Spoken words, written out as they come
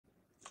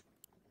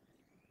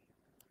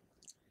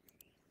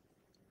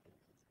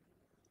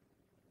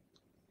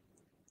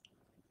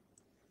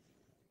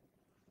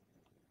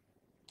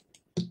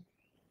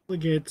We'll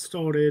get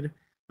started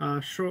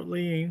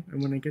shortly. I'm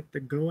going to get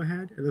the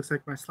go-ahead. It looks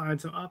like my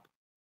slides are up.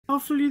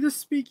 Hopefully the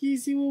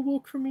speakeasy will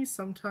work for me.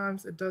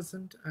 Sometimes it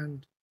doesn't,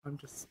 and I'm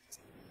just...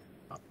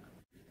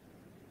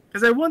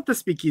 because I want the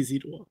speakeasy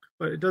to work,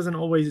 but it doesn't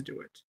always do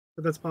it.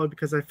 But that's probably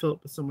because I fill it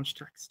with so much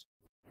text.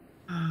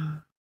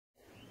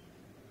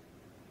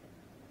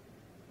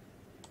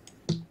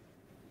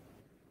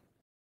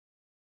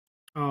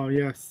 Oh,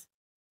 yes.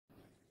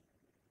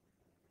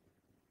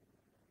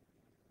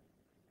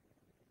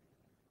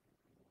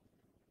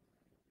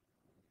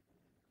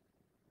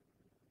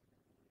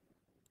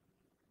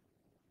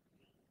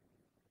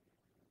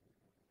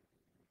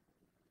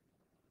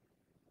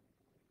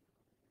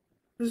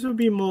 This would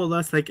be more or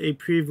less like a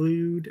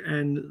previewed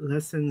and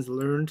lessons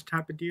learned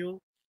type of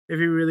deal. If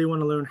you really want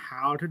to learn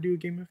how to do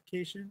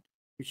gamification,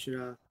 you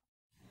should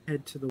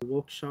head to the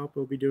workshop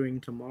we'll be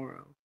doing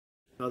tomorrow.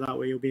 So that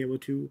way you'll be able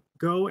to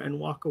go and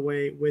walk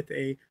away with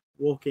a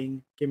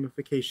working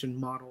gamification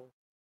model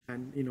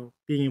and, you know,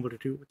 being able to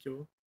do it with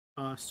your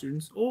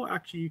students. Or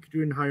actually you could do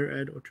it in higher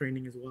ed or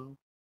training as well.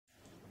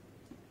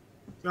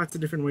 Lots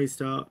of different ways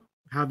to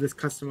have this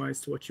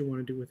customized to what you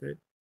want to do with it.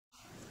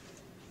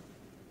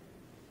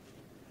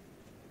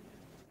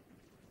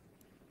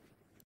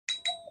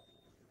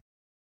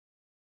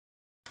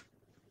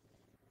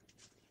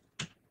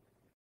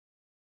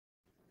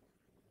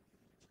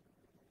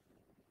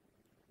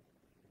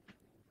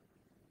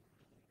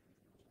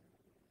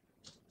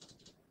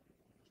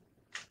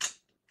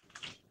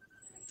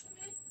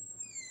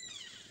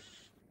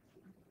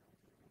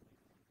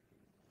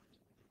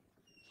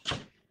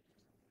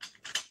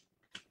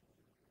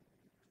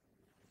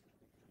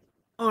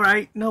 All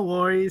right, no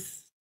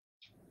worries.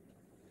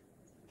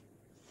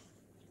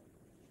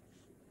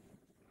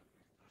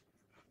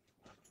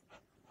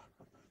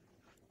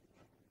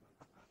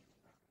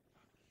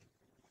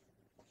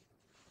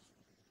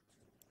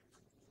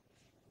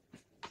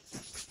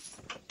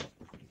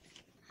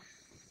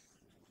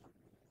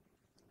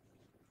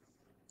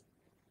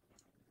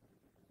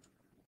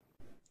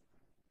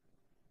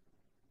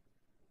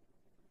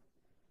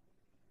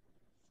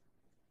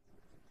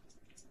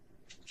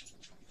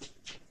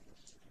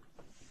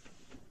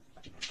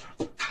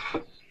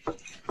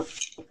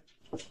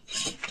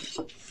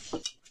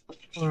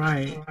 All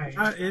right,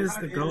 that is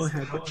the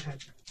go-ahead.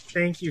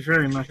 Thank you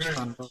very much,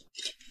 Thunder.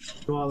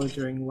 You all are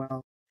doing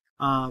well.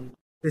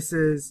 This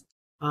is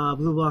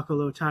Bluebarker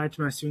Lowtide.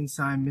 To my students,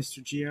 I'm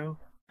Mr. Geo,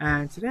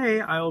 and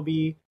today I will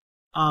be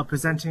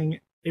presenting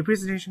a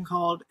presentation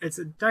called "It's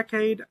a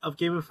Decade of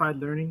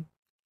Gamified Learning,"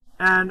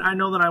 and I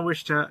know that I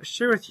wish to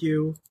share with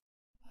you,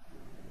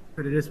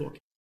 but it is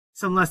working,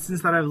 some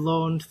lessons that I've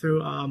learned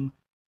through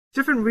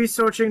different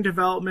researching,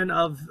 development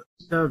of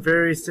the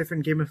various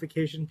different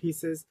gamification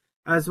pieces,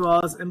 as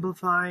well as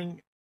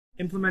implementing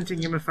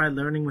gamified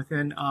learning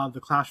within the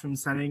classroom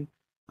setting.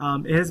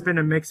 It has been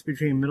a mix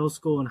between middle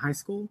school and high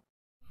school.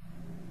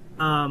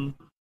 And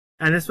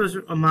this was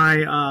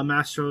my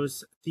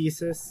master's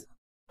thesis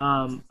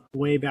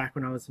way back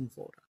when I was in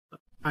Florida.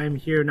 I'm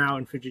here now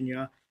in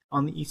Virginia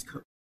on the East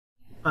Coast.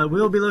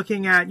 We'll be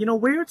looking at, you know,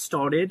 where it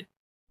started,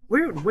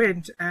 where it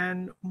went,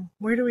 and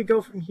where do we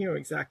go from here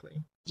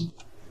exactly.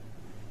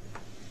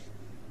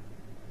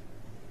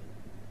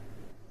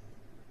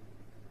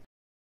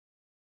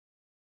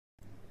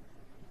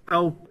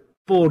 Oh,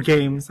 board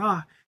games,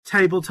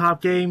 tabletop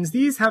games,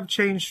 these have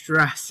changed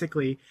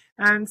drastically,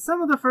 and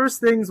some of the first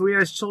things we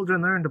as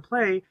children learn to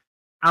play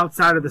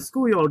outside of the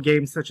schoolyard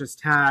games such as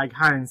tag,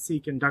 hide and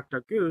seek, and duck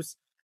duck goose,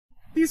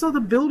 these are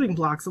the building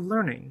blocks of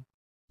learning.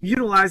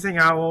 Utilizing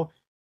our...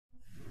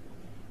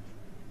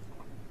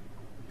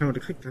 I don't know to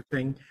click that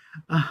thing.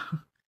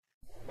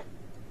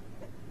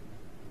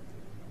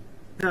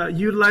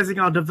 Utilizing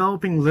our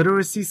developing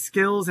literacy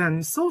skills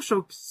and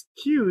social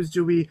cues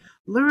do we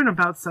learn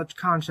about such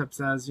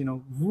concepts as, you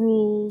know,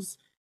 rules,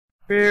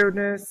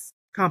 fairness,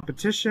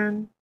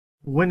 competition,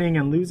 winning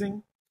and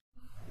losing.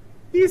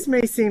 These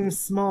may seem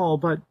small,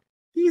 but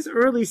these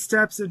early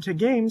steps into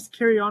games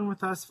carry on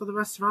with us for the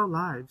rest of our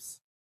lives.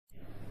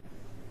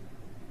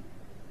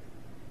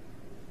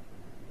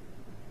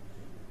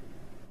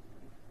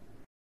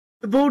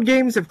 The board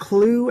games of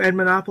Clue and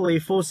Monopoly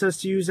force us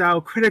to use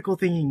our critical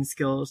thinking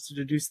skills to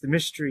deduce the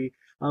mystery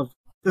of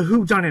the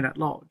whodunit at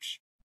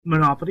large.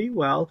 Monopoly,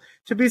 well,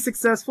 to be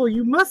successful,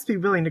 you must be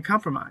willing to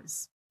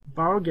compromise,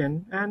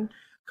 bargain, and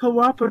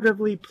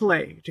cooperatively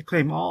play to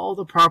claim all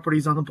the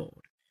properties on the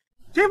board.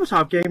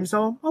 Tabletop games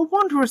are a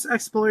wondrous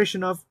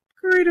exploration of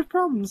creative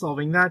problem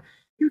solving that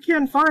you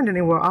can't find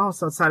anywhere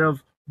else outside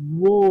of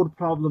world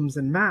problems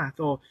in math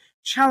or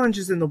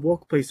challenges in the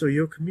workplace or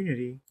your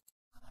community.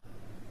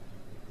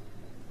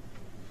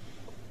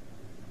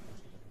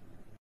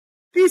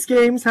 These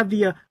games have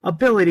the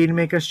ability to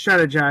make us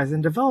strategize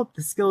and develop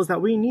the skills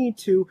that we need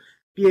to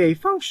be a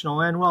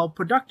functional and, well,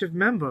 productive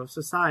member of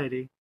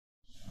society.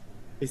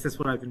 At least that's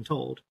what I've been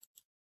told.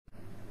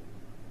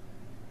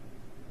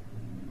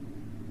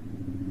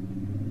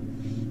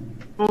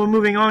 Well,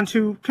 moving on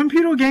to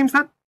computer games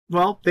that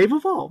well, they've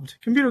evolved.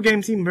 Computer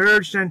games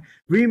emerged and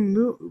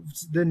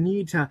removed the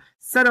need to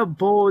set up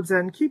boards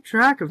and keep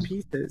track of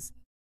pieces.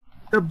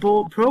 The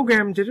board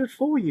program did it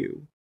for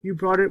you. You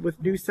brought it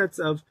with new sets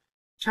of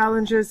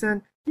challenges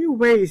and new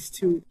ways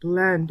to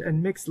blend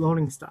and mix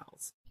learning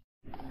styles.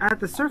 At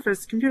the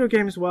surface, computer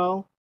games,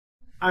 well,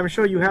 I'm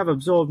sure you have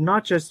absorbed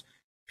not just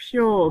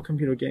pure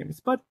computer games,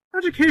 but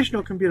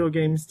educational computer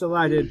games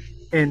delighted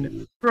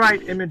in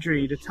bright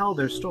imagery to tell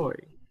their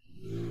story,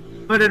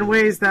 but in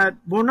ways that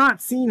were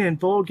not seen in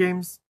board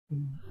games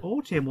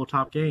or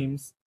tabletop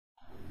games.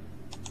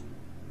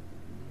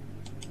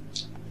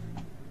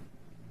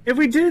 If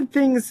we did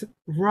things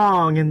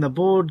wrong in the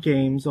board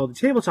games or the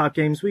tabletop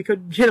games, we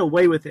could get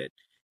away with it.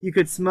 You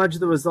could smudge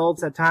the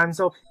results at times,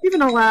 or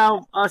even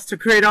allow us to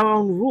create our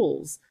own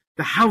rules.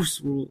 The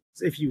house rules,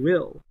 if you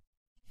will.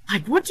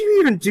 Like, what do you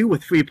even do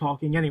with free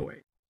parking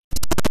anyway?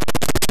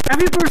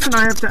 Every person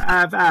I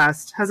have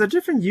asked has a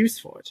different use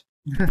for it.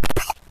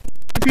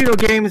 Computer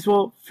games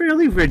were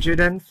fairly rigid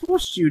and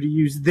forced you to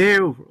use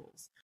their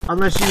rules,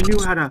 unless you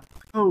knew how to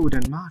code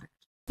and mod it.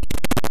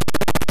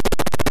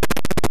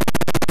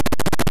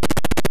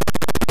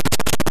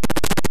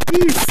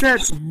 These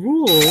set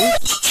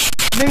rules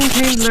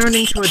maintain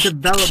learning to a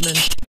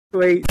development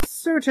to a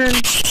certain,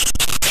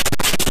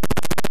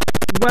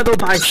 whether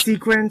by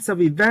sequence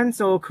of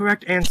events or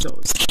correct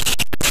answers.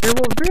 There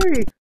were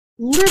very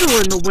little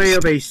in the way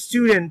of a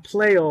student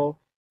player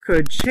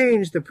could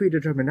change the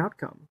predetermined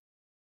outcome.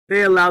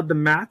 They allowed the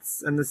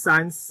maths and the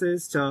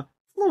sciences to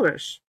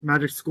flourish.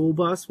 Magic School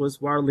Bus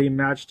was wildly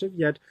imaginative,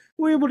 yet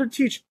were able to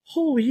teach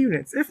whole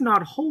units, if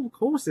not whole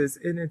courses,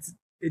 in its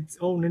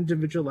own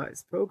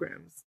individualized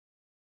programs.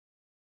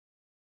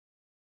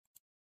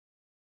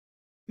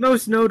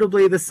 Most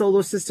notably, the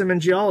solar system and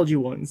geology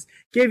ones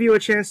gave you a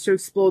chance to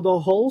explore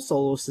the whole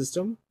solar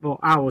system, well,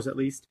 ours at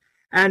least,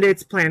 and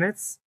its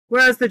planets,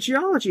 whereas the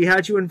geology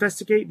had you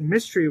investigate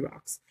mystery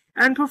rocks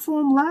and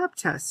perform lab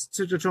tests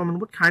to determine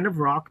what kind of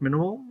rock,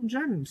 mineral, and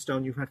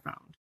gemstone you had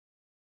found.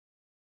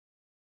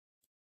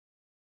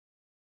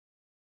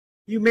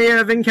 You may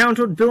have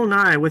encountered Bill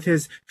Nye with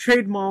his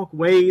trademark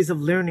ways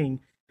of learning,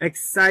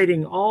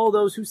 exciting all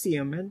those who see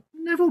him, and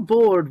never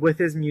bored with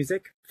his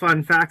music,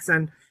 fun facts,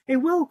 and a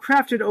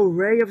well-crafted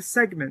array of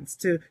segments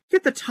to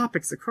get the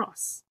topics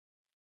across.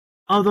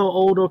 Other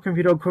older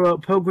computer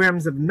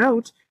programs of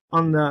note,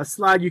 on the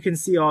slide you can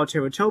see are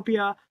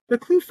Terratopia, the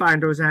Clue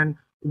Finders, and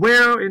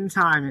Where in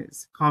Time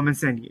is Carmen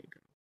Sandiego.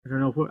 I don't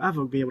know if we'll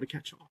ever be able to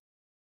catch all.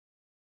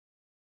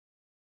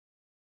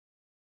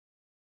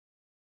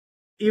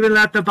 Even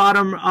at the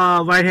bottom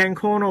right-hand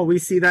corner, we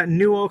see that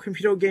newer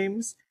computer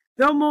games,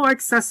 though more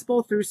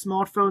accessible through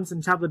smartphones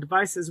and tablet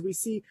devices, we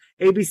see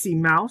ABC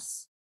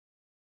Mouse,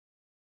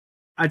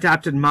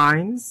 Adapted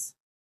Minds,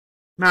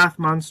 Math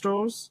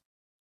Monsters,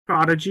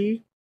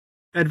 Prodigy,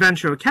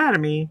 Adventure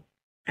Academy,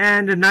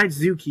 and Night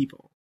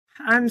Zookeeper,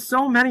 and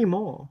so many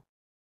more.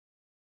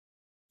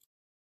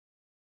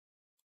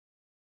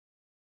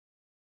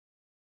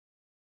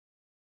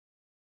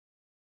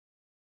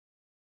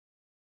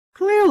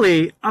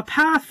 Clearly, a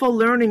path for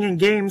learning in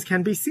games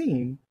can be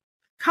seen.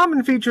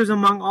 Common features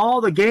among all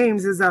the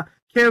games is a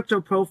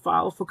character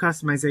profile for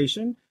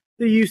customization,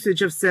 the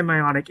usage of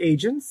semiotic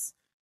agents,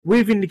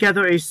 weaving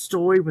together a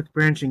story with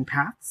branching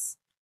paths,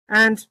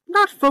 and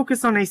not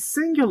focus on a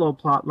singular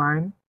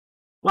plotline,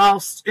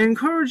 whilst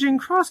encouraging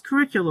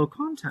cross-curricular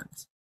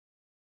content.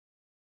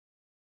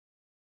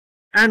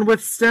 And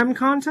with STEM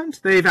content,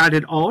 they've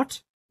added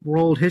art,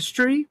 world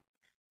history,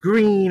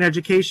 green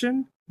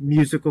education,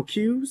 musical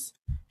cues,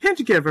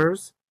 hint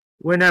givers,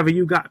 whenever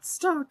you got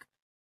stuck,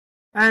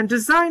 and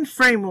design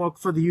framework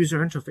for the user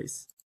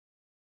interface.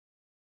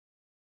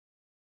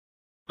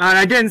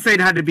 I didn't say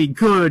it had to be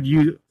good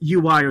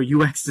UI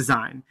or UX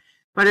design,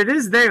 but it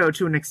is there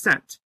to an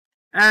extent,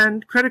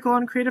 and critical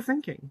and creative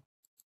thinking.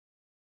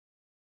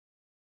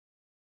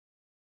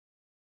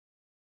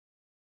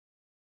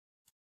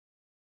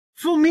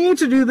 For me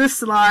to do this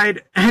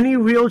slide any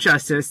real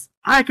justice,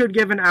 I could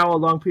give an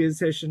hour-long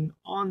presentation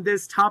on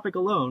this topic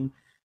alone.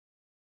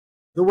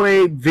 The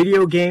way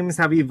video games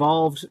have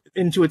evolved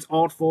into its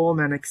art form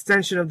and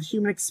extension of the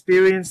human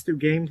experience through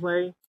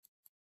gameplay.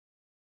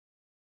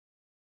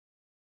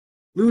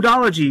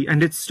 Ludology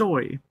and its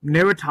story,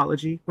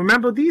 narratology,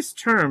 remember these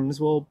terms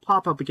will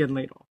pop up again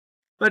later.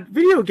 But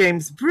video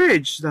games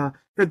bridge the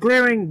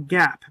glaring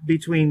gap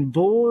between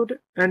board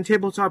and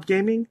tabletop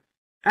gaming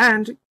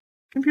and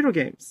computer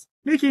games,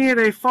 making it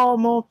a far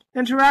more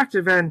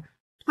interactive and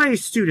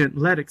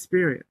play-student-led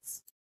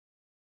experience.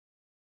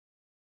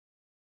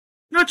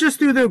 Not just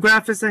through their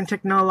graphics and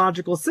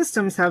technological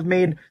systems have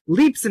made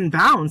leaps and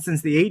bounds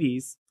since the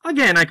 80s.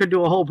 Again, I could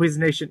do a whole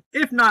presentation,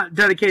 if not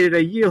dedicated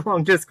a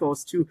year-long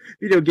discourse to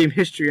video game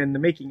history and the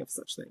making of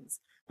such things.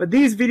 But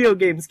these video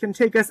games can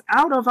take us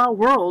out of our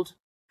world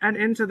and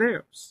into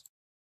theirs.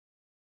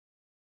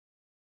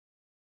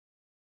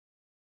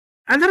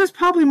 And that is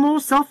probably more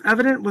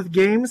self-evident with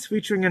games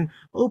featuring an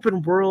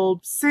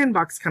open-world,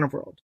 sandbox kind of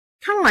world.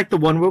 Kind of like the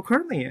one we're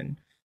currently in.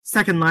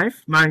 Second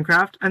Life,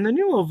 Minecraft, and the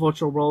newer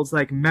virtual worlds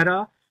like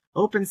Meta,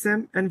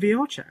 OpenSim, and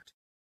VRChat.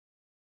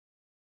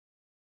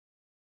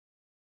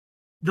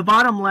 The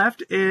bottom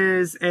left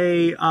is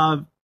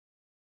the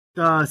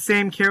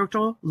same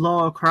character,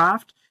 Laura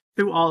Croft,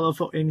 through all of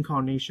her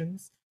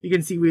incarnations. You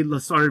can see we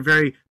started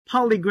very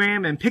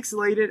polygram and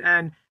pixelated,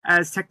 and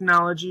as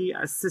technology,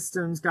 as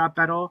systems got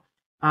better,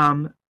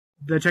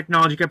 the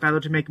technology got better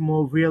to make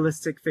more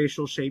realistic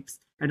facial shapes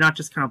and not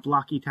just kind of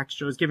blocky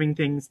textures, giving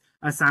things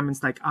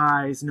assignments like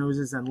eyes,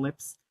 noses, and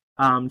lips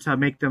to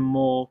make them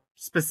more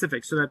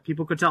specific so that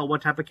people could tell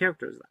what type of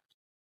character is that.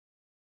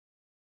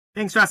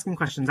 Thanks for asking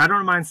questions. I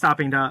don't mind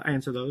stopping to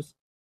answer those.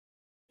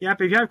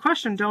 Yep, if you have a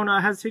question, don't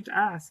hesitate to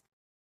ask.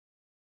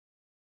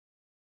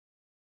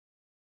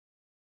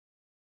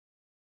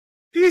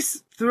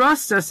 These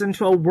thrust us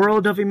into a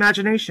world of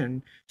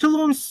imagination, to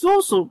learn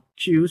social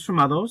cues from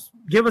others,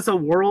 give us a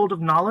world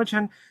of knowledge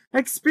and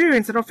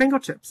experience at our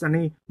fingertips,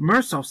 and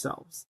immerse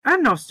ourselves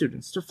and our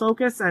students to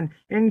focus and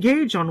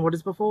engage on what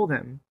is before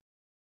them.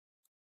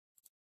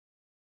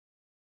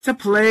 To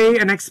play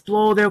and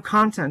explore their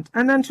content,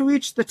 and then to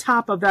reach the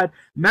top of that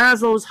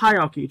Maslow's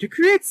hierarchy to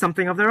create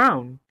something of their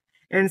own.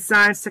 In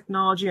science,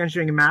 technology,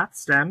 engineering, and math,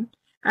 STEM,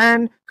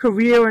 and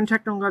career and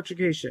technical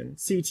education,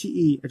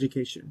 CTE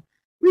education.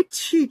 We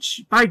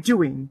teach by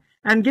doing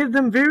and give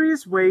them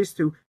various ways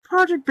through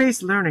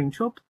project-based learning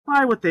to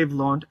apply what they've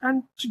learned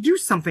and to do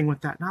something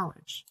with that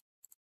knowledge.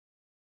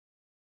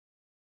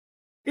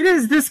 It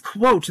is this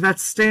quote that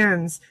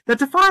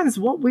defines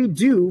what we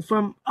do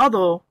from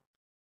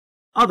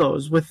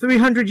others with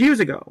 300 years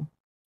ago.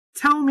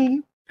 Tell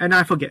me, and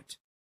I forget.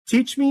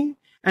 Teach me,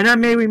 and I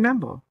may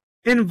remember.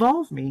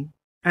 Involve me,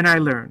 and I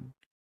learn.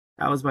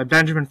 That was by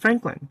Benjamin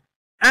Franklin,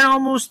 and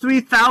almost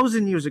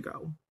 3,000 years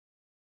ago.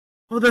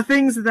 For the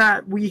things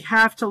that we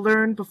have to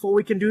learn before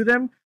we can do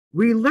them,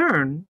 we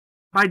learn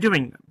by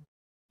doing them,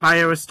 by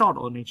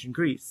Aristotle in ancient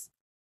Greece.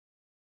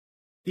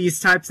 These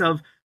types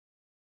of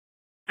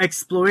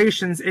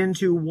explorations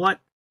into what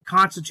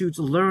constitutes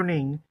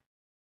learning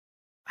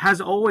has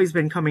always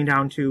been coming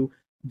down to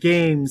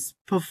games,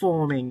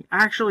 performing,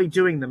 actually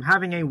doing them,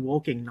 having a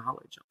working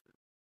knowledge of them.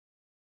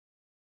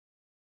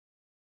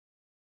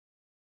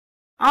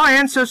 Our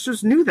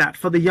ancestors knew that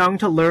for the young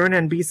to learn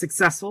and be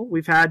successful,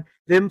 we've had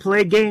them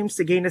play games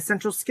to gain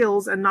essential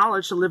skills and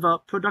knowledge to live a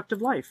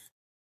productive life.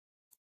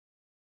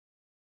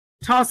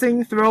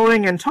 Tossing,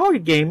 throwing, and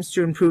target games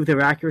to improve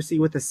their accuracy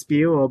with a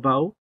spear or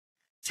bow.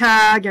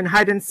 Tag and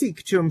hide and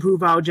seek to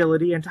improve our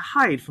agility and to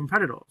hide from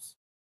predators.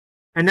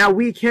 And now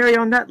we carry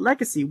on that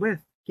legacy with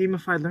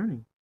gamified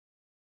learning.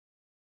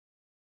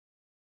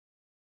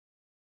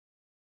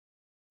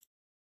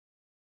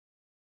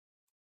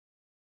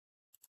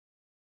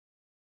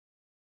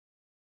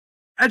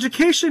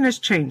 Education is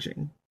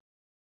changing.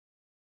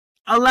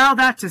 Allow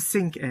that to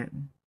sink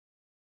in.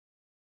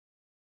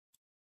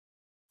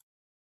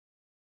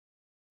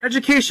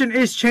 Education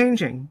is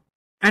changing,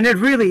 and it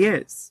really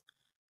is.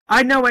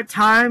 I know at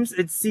times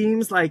it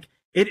seems like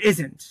it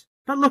isn't,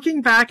 but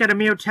looking back at a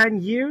mere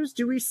 10 years,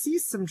 do we see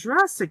some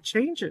drastic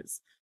changes?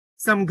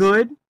 Some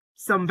good,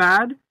 some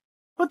bad,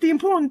 but the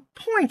important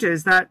point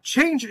is that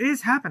change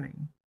is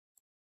happening.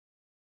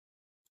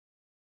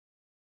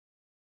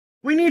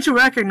 We need to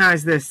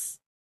recognize this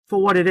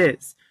for what it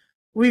is.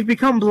 We've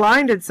become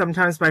blinded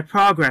sometimes by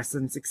progress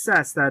and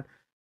success that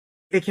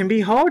it can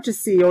be hard to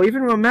see or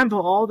even remember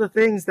all the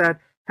things that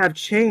have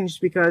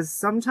changed because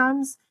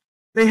sometimes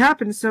they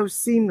happen so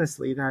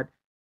seamlessly that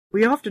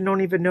we often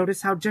don't even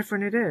notice how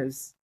different it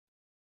is.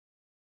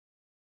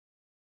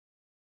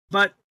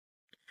 But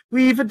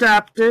we've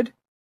adapted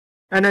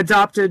and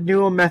adopted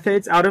newer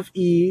methods out of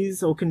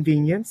ease or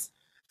convenience.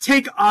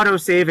 Take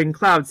autosave and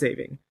cloud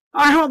saving.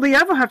 I hardly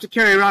ever have to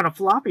carry around a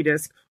floppy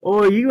disk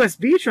or a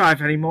USB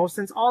drive anymore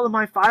since all of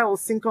my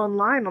files sync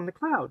online on the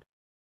cloud.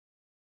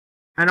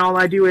 And all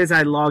I do is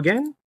I log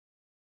in,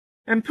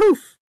 and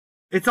poof,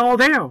 it's all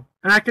there,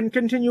 and I can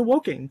continue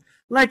working.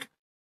 Like,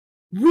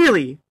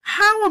 really,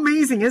 how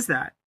amazing is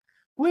that?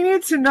 We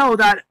need to know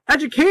that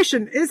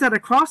education is at a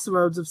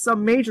crossroads of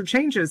some major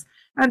changes,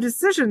 and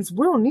decisions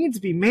will need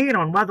to be made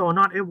on whether or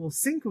not it will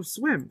sink or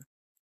swim.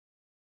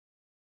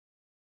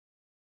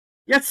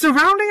 Yet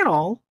surrounding it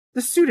all,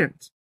 the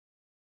student,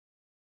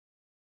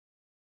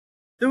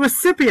 the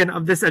recipient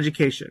of this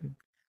education,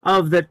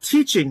 of the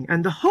teaching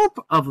and the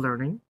hope of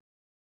learning,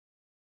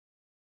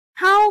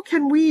 how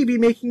can we be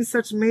making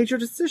such major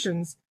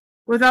decisions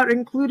without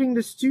including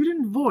the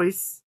student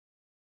voice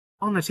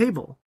on the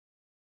table?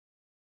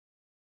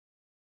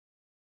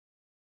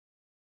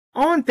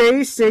 Aren't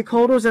they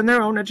stakeholders in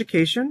their own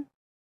education?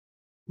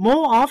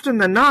 More often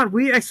than not,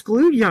 we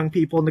exclude young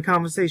people in the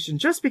conversation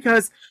just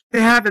because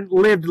they haven't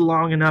lived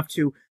long enough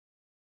to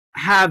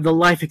have the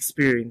life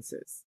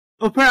experiences.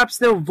 Or perhaps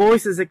their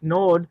voice is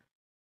ignored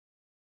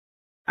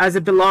as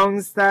it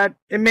belongs that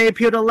it may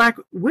appear to lack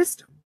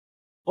wisdom.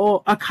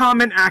 Or a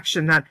common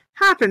action that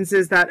happens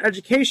is that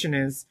education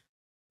is,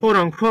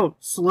 quote-unquote,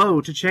 slow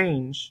to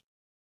change.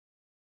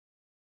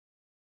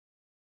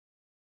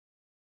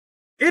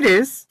 It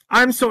is.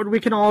 I'm certain we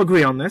can all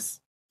agree on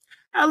this.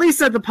 At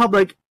least at the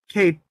public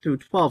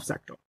K-12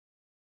 sector.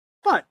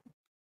 But,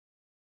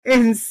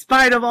 in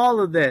spite of all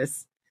of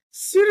this,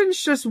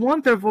 students just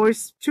want their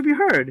voice to be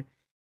heard.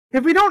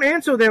 If we don't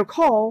answer their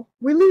call,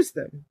 we lose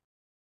them.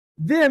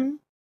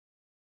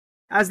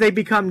 As they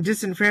become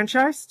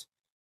disenfranchised,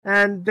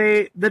 and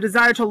the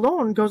desire to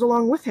learn goes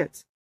along with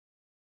it.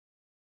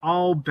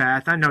 Oh,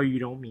 Beth, I know you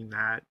don't mean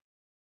that.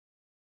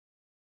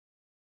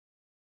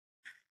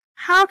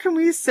 How can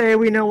we say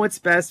we know what's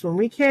best when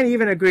we can't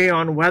even agree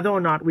on whether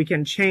or not we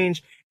can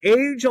change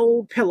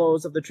age-old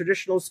pillars of the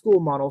traditional school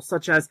model,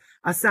 such as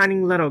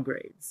assigning letter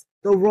grades,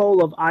 the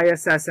role of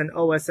ISS and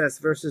OSS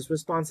versus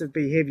responsive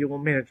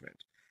behavioral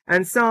management,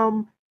 and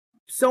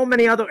so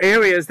many other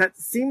areas that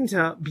seem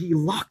to be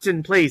locked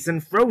in place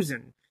and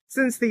frozen,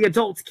 since the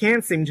adults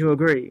can't seem to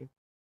agree?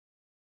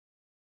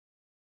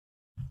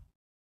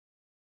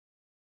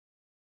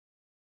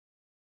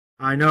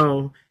 I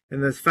know,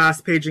 in this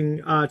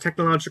fast-paging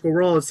technological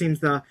world, it seems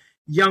the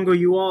younger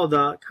you are,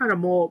 the kind of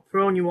more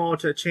prone you are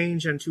to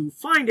change and to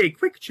find a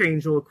quick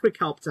change or a quick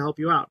help to help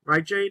you out.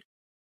 Right, Jade?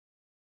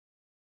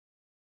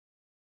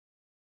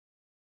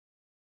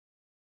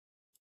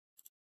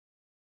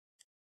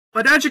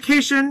 But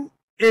education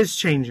is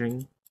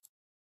changing.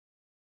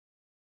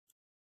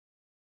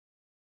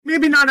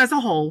 Maybe not as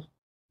a whole,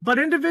 but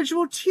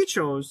individual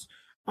teachers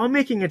are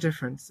making a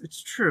difference.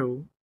 It's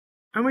true.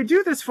 And we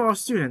do this for our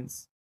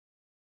students.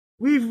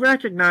 We've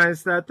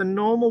recognized that the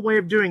normal way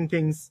of doing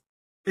things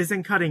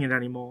isn't cutting it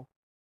anymore.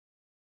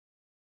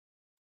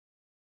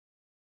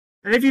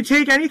 And if you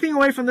take anything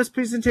away from this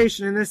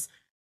presentation in this,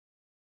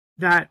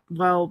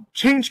 well,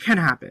 change can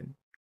happen.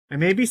 It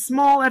may be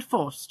small at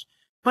first,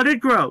 but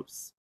it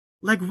grows,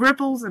 like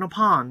ripples in a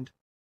pond.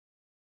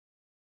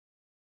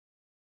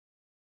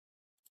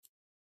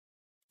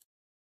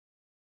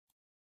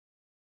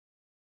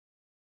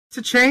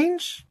 To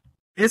change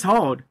is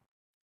hard.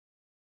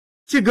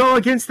 To go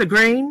against the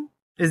grain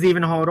is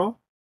even harder.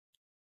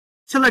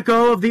 To let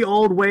go of the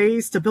old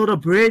ways to build a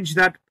bridge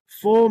that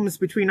forms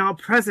between our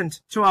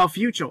present to our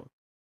future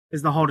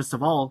is the hardest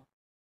of all.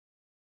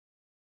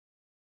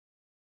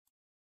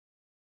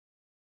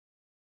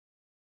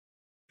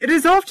 It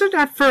is often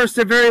at first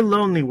a very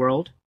lonely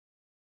world.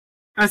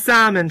 A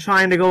salmon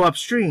trying to go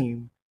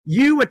upstream,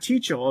 you a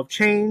teacher of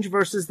change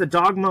versus the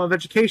dogma of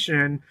education,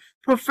 and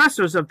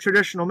professors of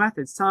traditional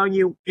methods telling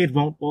you it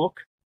won't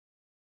work.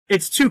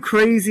 It's too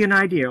crazy an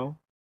ideal.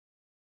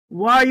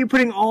 Why are you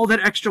putting all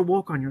that extra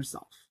work on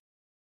yourself?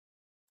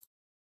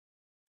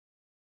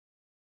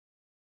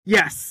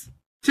 Yes,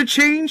 to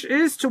change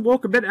is to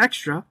work a bit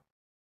extra.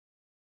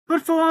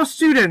 But for our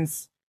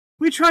students,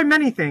 we try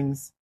many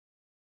things,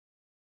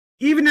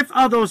 even if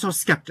others are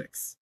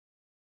skeptics.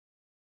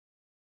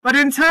 But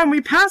in time we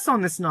pass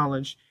on this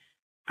knowledge,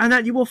 and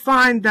that you will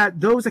find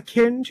that those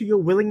akin to your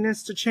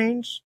willingness to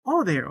change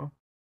are there.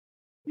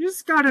 You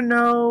just gotta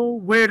know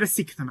where to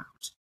seek them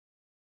out.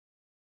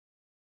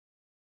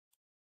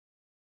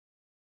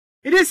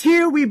 It is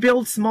here we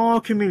build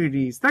small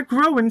communities that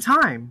grow in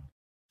time,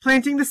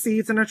 planting the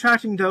seeds and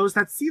attracting those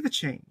that see the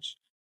change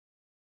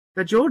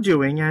that you're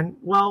doing, and,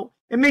 well,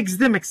 it makes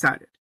them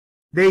excited.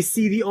 They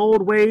see the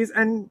old ways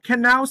and can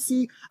now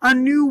see a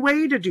new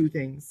way to do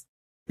things.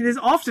 It is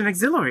often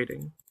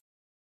exhilarating.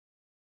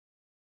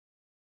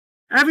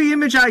 Every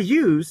image I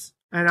use,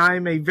 and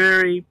I'm a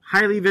very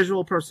highly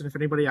visual person if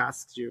anybody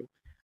asks you,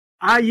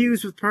 I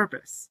use with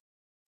purpose.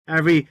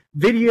 Every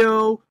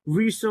video,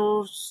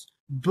 resource,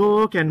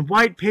 book, and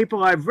white paper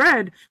I've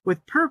read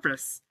with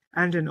purpose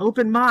and an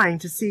open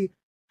mind to see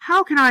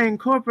how can I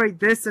incorporate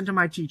this into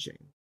my teaching.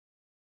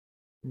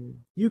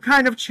 You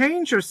kind of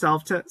change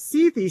yourself to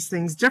see these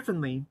things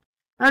differently,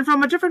 and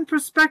from a different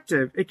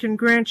perspective, it can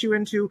grant you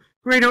into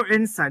greater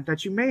insight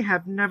that you may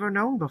have never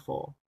known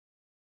before.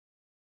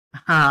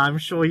 I'm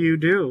sure you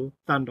do,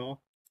 Thunder.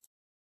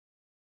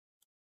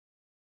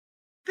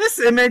 This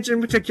image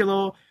in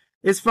particular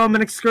is from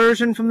an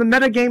excursion from the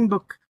Metagame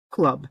Book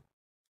Club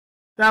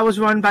that was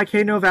run by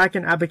K. Novak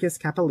and Abacus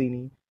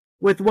Capellini,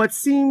 with what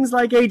seems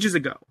like ages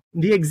ago.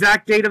 The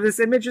exact date of this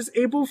image is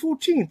April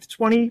 14th,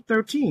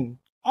 2013,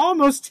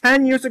 almost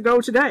 10 years ago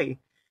today,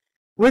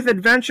 with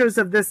adventures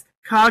of this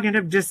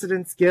cognitive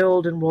dissonance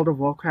guild in World of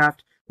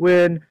Warcraft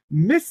when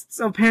Mists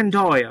of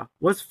Pandaria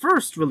was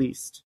first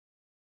released,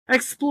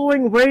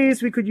 exploring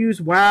ways we could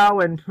use WoW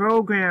and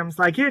programs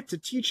like it to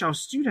teach our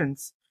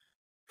students.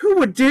 Who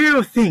would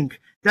dare think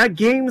that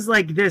games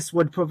like this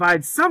would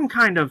provide some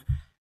kind of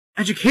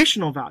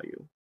educational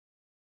value?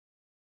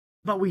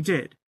 But we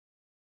did.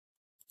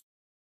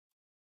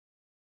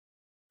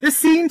 This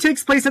scene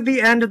takes place at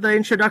the end of the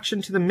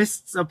introduction to the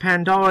Mists of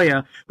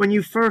Pandaria, when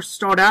you first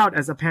start out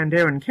as a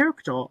Pandaren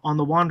character on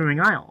the Wandering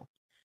Isle.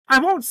 I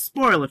won't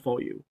spoil it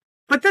for you,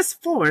 but this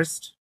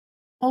forest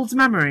holds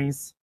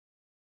memories.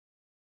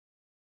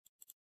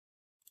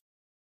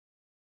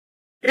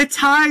 It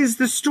ties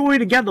the story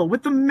together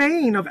with the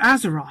mane of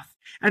Azeroth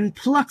and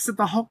plucks at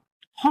the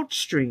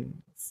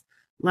heartstrings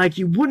like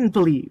you wouldn't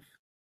believe.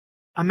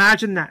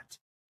 Imagine that,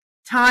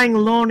 tying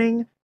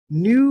learning,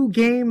 new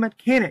game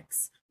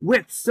mechanics,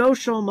 with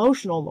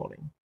social-emotional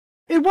learning.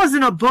 It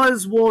wasn't a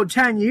buzzword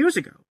 10 years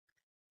ago.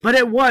 But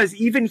it was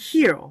even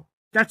here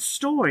that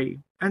story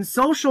and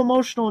social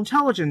emotional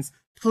intelligence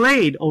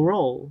played a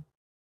role.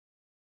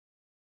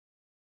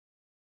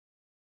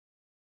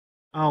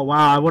 Oh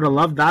wow, I would have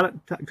loved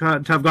that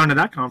to have gone to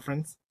that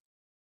conference.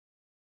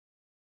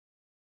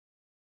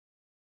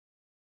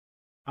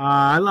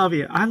 I love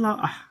you.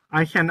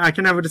 I can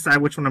never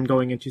decide which one I'm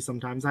going into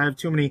sometimes. I have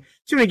too many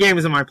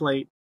games on my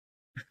plate.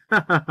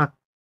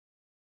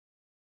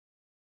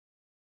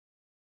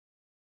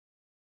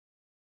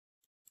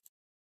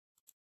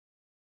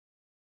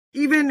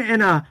 Even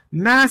in a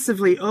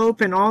massively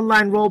open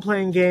online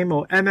role-playing game,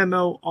 or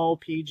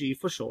MMORPG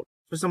for short,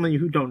 for some of you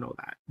who don't know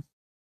that.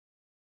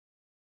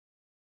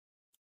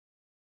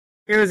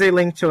 Here's a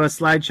link to a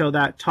slideshow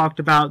that talked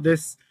about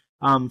this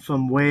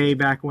from way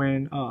back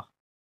when. Oh.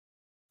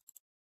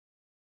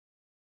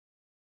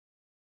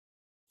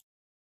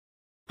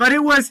 But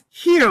it was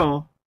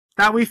here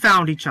that we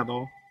found each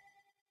other.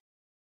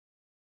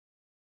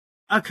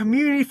 A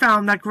community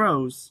found that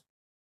grows.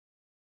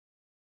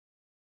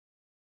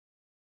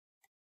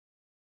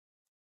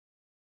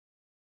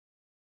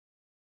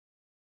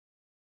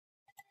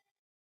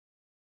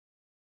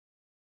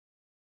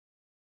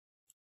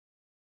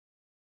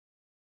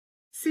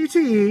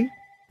 CTE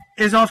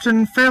is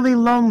often fairly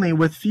lonely,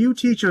 with few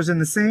teachers in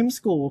the same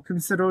school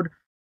considered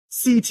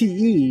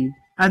CTE,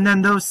 and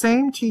then those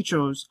same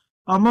teachers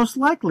are most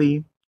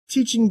likely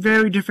teaching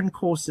very different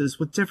courses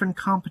with different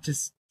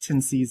competencies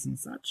and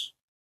such.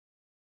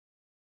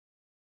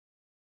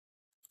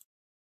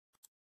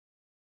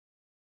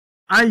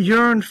 I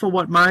yearned for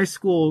what my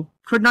school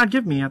could not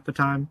give me at the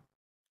time.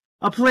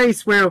 A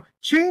place where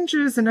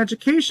changes in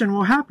education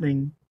were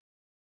happening.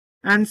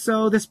 And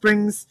so this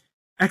brings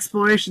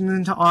exploration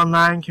into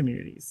online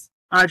communities.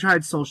 I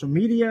tried social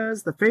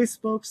medias, the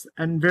Facebooks,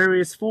 and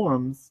various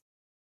forums.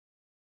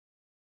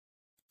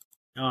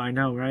 Oh, I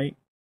know, right?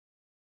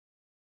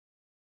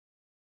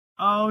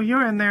 Oh,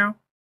 you're in there.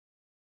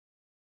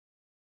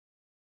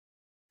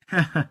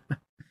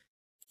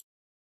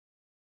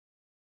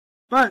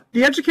 But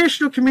the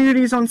educational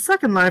communities on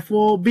Second Life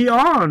will be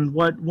beyond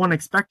what one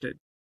expected.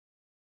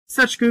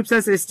 Such groups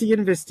as ISTE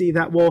and VSTE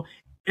that will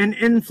an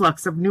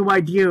influx of new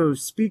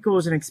ideas,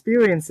 speakers, and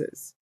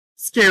experiences.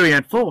 Scary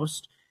at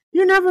first.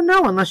 You never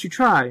know unless you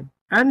try,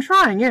 and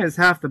trying is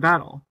half the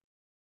battle.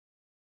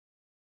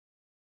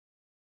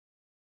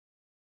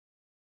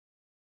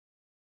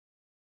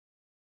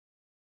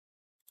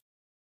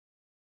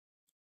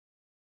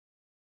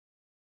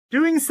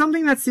 Doing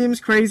something that seems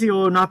crazy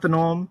or not the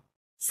norm,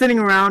 sitting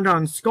around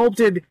on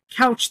sculpted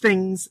couch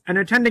things and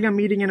attending a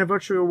meeting in a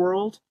virtual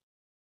world,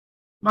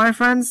 my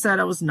friends said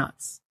I was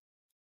nuts.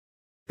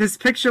 This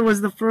picture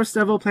was the first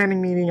ever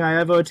planning meeting I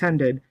ever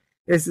attended.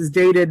 This is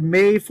dated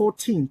May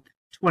 14th,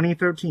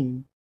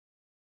 2013.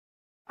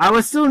 I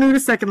was still new to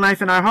Second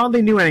Life and I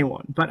hardly knew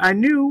anyone, but I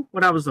knew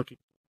what I was looking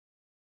for.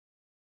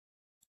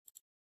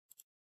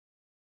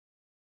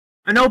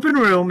 An open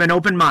room and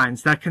open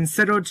minds that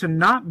considered to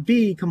not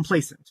be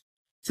complacent,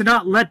 to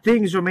not let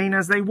things remain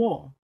as they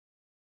were,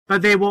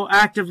 but they were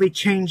actively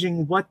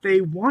changing what they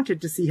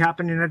wanted to see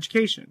happen in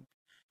education,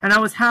 and I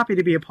was happy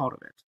to be a part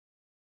of it.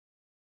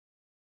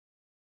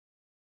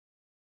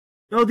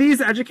 Though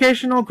these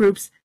educational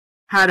groups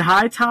had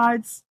high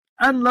tides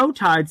and low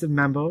tides of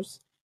members,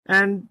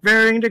 and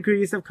varying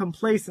degrees of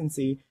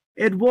complacency,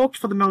 it worked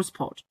for the most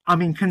part.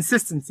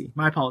 Consistency,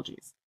 my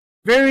apologies.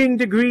 Varying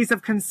degrees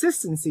of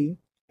consistency,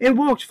 it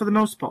worked for the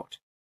most part.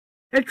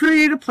 It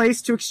created a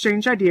place to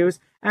exchange ideas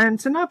and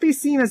to not be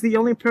seen as the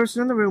only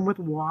person in the room with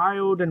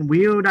wild and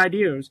weird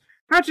ideas.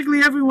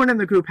 Practically everyone in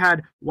the group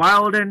had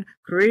wild and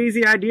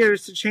crazy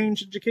ideas to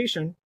change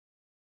education.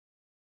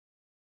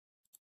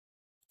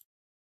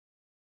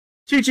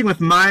 Teaching with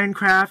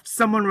Minecraft,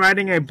 someone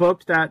writing a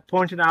book that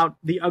pointed out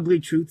the ugly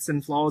truths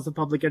and flaws of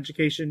public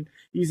education,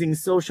 using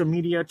social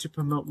media to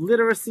promote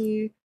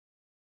literacy.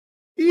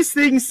 These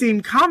things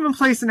seem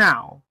commonplace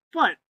now,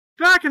 but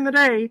back in the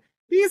day,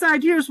 these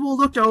ideas were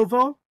looked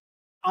over,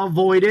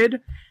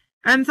 avoided,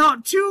 and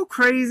thought too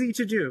crazy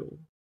to do.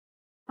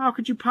 How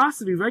could you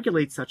possibly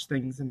regulate such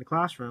things in the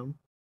classroom?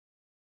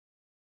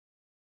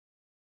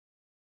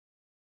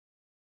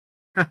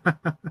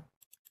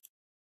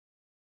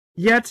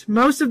 Yet,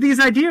 most of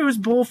these ideas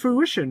bore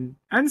fruition,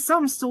 and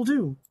some still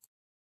do.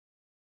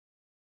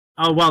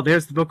 Oh, well,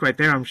 there's the book right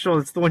there. I'm sure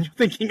it's the one you're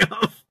thinking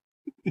of.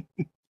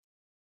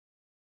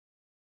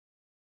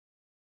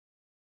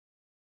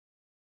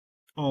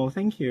 Oh,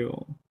 thank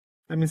you.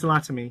 That means a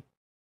lot to me.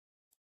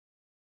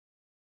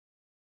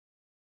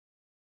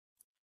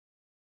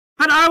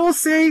 But I will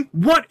say,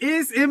 what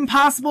is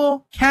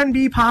impossible can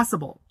be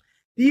possible.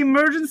 The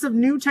emergence of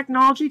new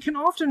technology can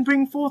often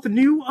bring forth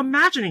new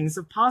imaginings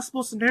of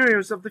possible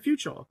scenarios of the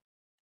future.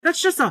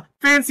 That's just a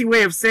fancy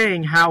way of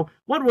saying how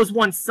what was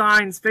once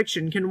science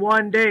fiction can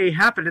one day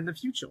happen in the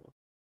future.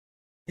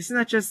 Isn't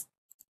that just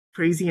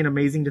crazy and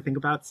amazing to think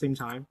about at the same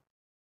time?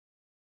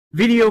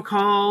 Video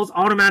calls,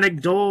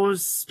 automatic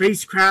doors,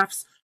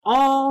 spacecrafts,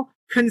 all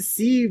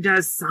conceived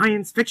as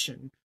science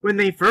fiction when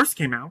they first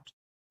came out.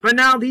 But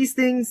now these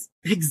things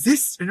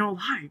exist in our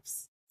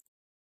lives.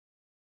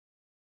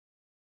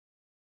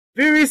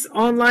 Various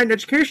online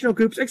educational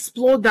groups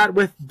explored that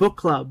with book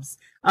clubs.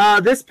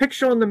 This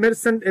picture in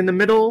the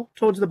middle,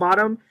 towards the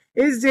bottom,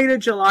 is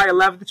dated July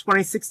 11th,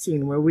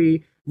 2016, where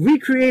we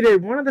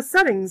recreated one of the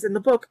settings in the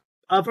book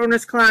of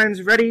Ernest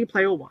Cline's Ready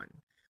Player One,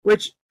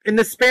 which, in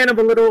the span of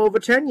a little over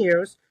 10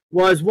 years,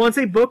 was once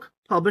a book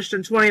published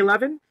in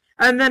 2011,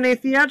 and then a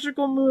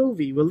theatrical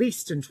movie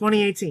released in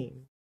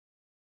 2018.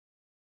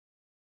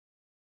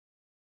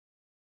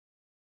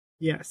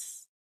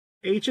 Yes,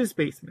 H's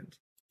Basement.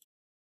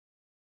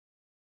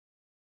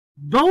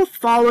 Both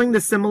following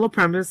the similar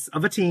premise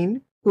of a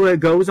teen who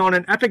goes on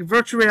an epic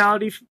virtual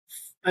reality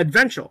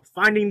adventure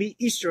finding the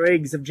Easter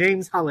eggs of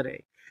James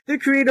Halliday, the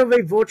creator of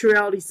a virtual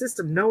reality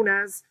system known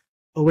as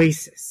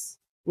Oasis,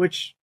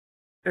 which,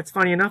 that's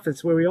funny enough,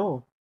 it's where we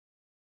all.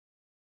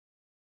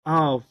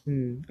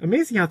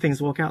 Amazing how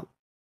things work out.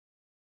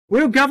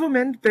 We're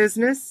government,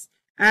 business,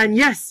 and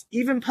yes,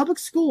 even public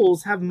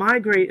schools had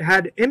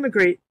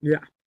immigrated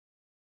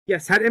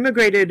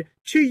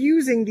to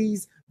using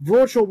these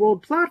virtual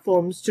world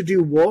platforms to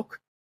do work,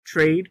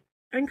 trade,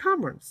 and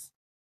commerce.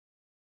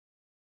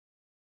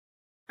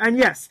 And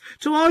yes,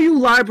 to all you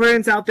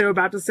librarians out there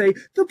about to say,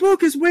 the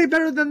book is way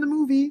better than the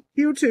movie,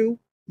 here too.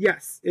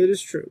 Yes, it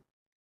is true.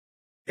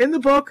 In the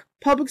book,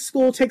 public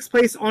school takes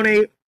place on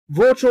a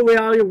virtual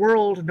reality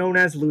world known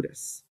as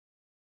Ludus.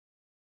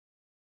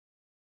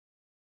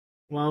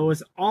 Well, it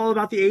was all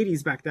about the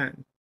 80s back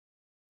then.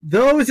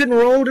 Those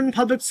enrolled in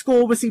public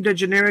school received a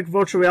generic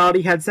virtual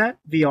reality headset,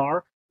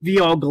 VR,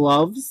 VR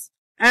gloves,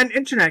 and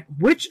internet,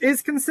 which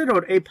is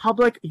considered a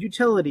public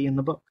utility in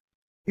the book.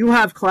 You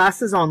have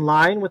classes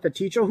online with a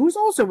teacher who's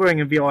also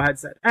wearing a VR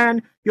headset,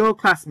 and your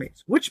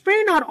classmates, which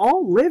may not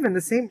all live in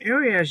the same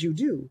area as you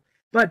do,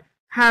 but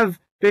have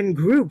been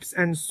groups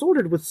and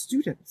sorted with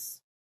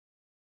students,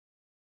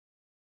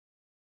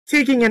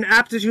 taking an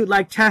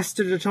aptitude-like test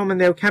to determine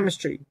their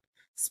chemistry.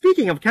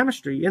 Speaking of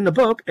chemistry, in the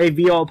book, a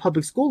VR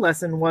public school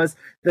lesson was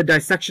the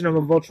dissection of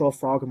a virtual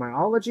frog in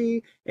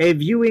biology, a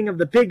viewing of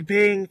the Big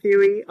Bang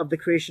theory of the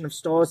creation of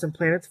stars and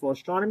planets for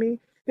astronomy.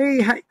 They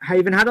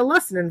even had a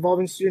lesson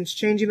involving students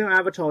changing their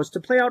avatars to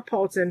play out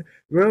parts in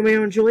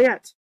Romeo and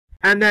Juliet,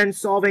 and then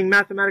solving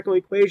mathematical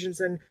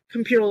equations and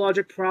computer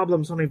logic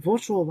problems on a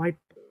virtual whiteboard.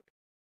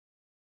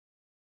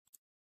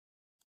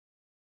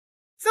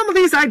 Some of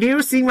these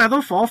ideas seem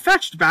rather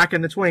far-fetched back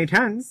in the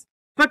 2010s,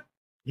 but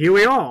here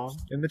we are,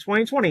 in the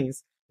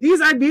 2020s.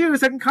 These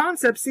ideas and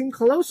concepts seem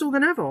closer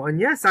than ever, and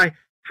yes, I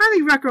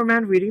highly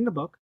recommend reading the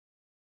book.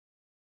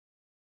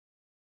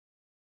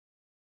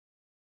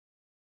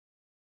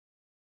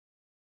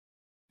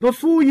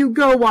 Before you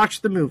go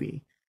watch the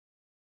movie.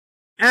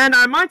 And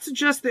I might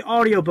suggest the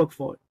audiobook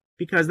for it,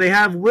 because they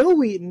have Will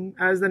Wheaton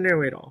as the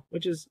narrator,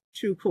 which is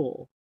too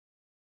cool.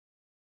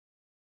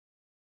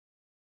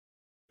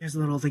 Here's a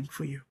little link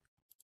for you.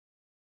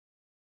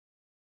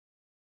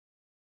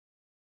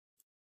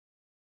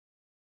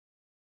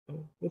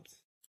 Oh, whoops.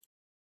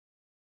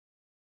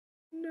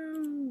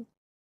 No.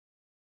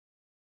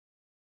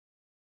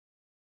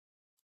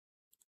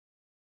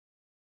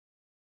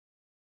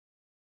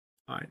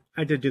 Alright,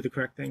 I did do the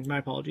correct thing. My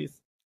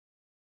apologies.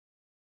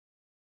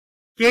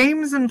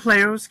 Games and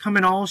players come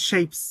in all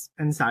shapes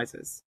and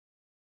sizes.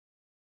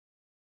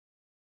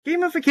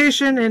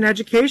 Gamification in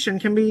education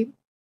can be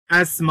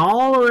as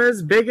small or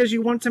as big as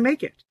you want to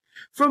make it,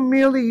 from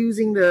merely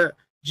using the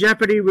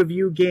Jeopardy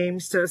review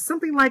games to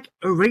something like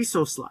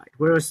Eraser Slide,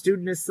 where a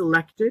student is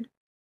selected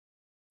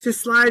to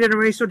slide an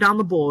eraser down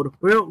the board,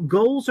 where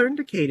goals are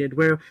indicated,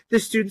 where the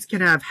students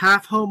can have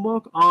half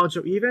homework, odds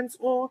or evens,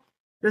 or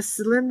the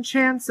slim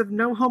chance of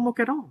no homework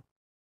at all.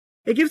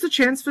 It gives a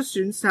chance for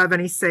students to have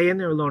any say in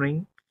their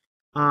learning,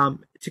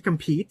 to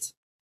compete,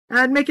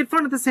 and make it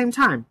fun at the same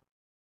time.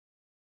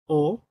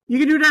 Or you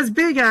can do it as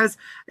big as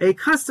a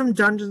custom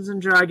Dungeons &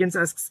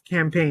 Dragons-esque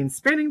campaign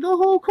spanning the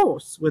whole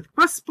course, with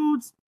quest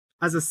boards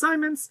as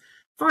assignments,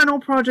 final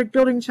project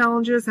building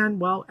challenges, and,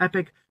 well,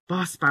 epic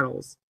boss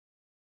battles.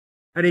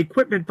 And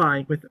equipment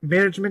buying with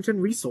management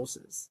and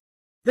resources.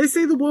 They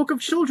say the work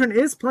of children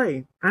is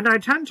play, and I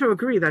tend to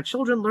agree that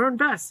children learn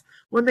best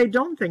when they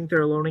don't think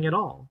they're learning at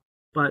all.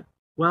 But,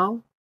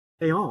 well,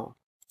 they are.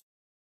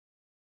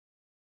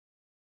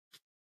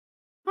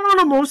 But on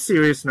a more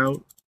serious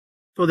note,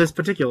 for this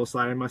particular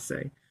slide, I must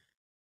say.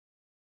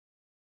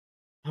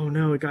 Oh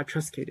no, it got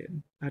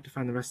truncated. I have to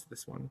find the rest of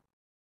this one.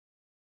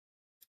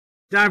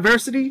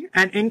 Diversity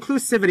and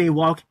inclusivity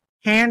walk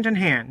hand in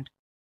hand.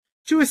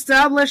 To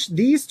establish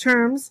these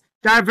terms,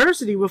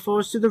 diversity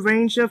refers to the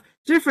range of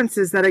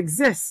differences that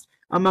exist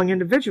among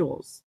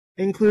individuals,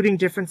 including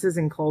differences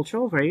in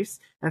culture, race,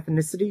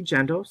 ethnicity,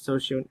 gender,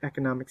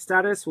 socioeconomic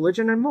status,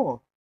 religion, and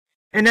more.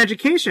 In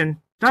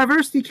education,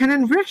 diversity can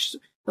enrich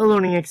the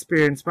learning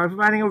experience by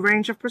providing a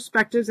range of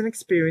perspectives and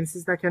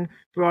experiences that can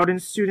broaden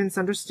students'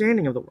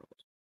 understanding of the world.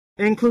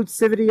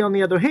 Inclusivity, on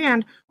the other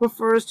hand,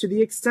 refers to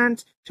the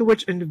extent to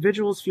which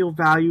individuals feel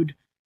valued,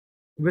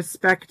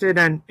 respected,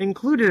 and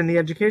included in the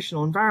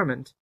educational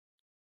environment.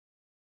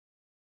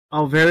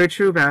 Oh, very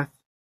true, Beth.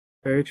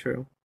 Very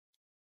true.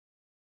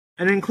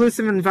 An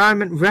inclusive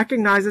environment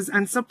recognizes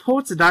and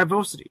supports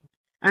diversity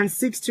and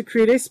seeks to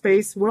create a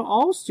space where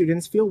all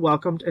students feel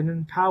welcomed and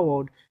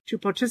empowered to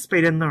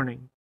participate in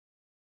learning.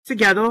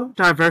 Together,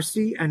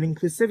 diversity and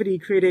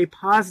inclusivity create a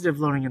positive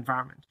learning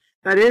environment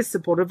that is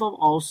supportive of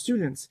all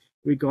students,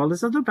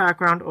 regardless of their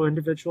background or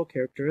individual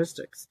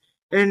characteristics.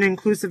 In an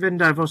inclusive and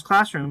diverse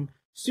classroom,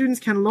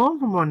 students can learn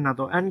from one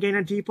another and gain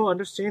a deeper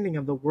understanding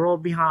of the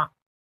world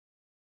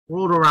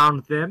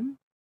around them.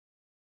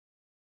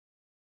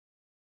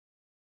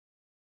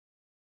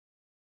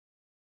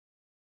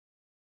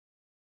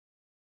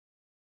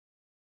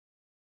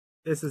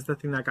 This is the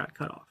thing that got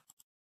cut off.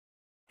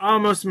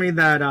 Almost made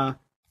that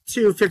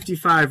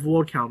 255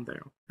 word count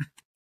there.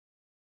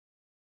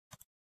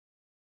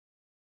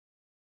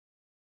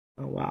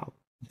 Oh, wow.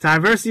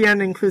 Diversity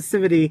and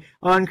inclusivity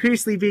are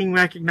increasingly being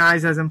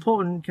recognized as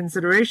important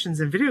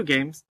considerations in video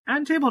games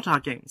and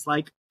tabletop games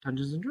like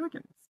Dungeons &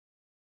 Dragons.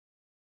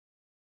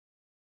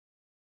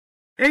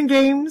 In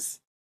games,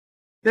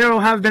 there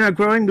have been a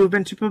growing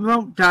movement to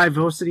promote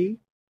diversity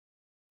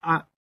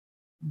and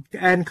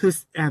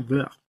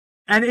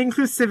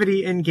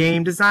inclusivity in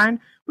game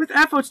design, with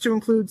efforts to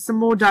include some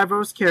more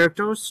diverse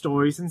characters,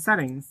 stories, and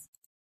settings.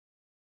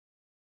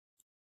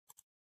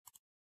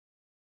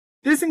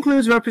 This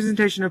includes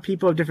representation of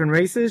people of different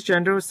races,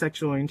 genders,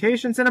 sexual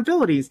orientations, and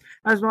abilities,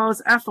 as well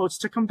as efforts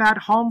to combat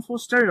harmful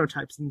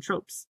stereotypes and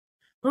tropes.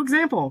 For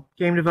example,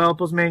 game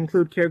developers may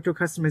include character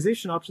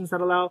customization options that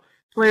allow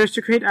players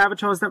to create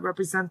avatars that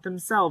represent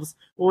themselves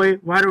or a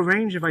wider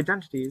range of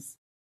identities.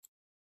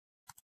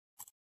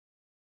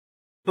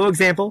 For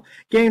example,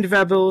 game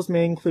developers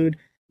may include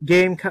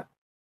I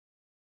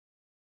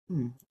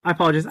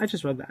apologize, I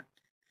just read that.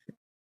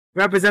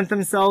 Represent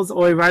themselves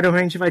or a wider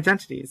range of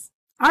identities.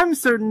 I'm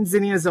certain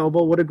Zinnia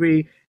Zobel would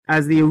agree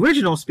as the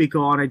original speaker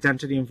on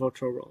identity in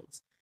virtual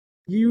worlds.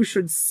 You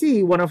should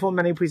see one of her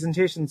many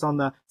presentations on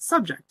the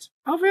subject,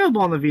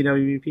 available on the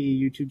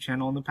VWBPE YouTube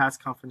channel in the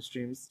past conference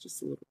streams.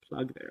 Just a little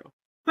plug there.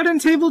 But in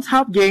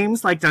tabletop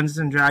games like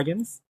Dungeons &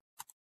 Dragons,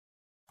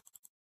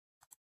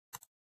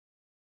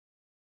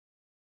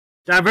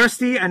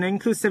 diversity and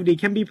inclusivity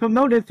can be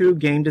promoted through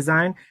game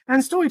design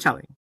and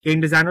storytelling. Game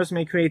designers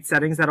may create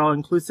settings that are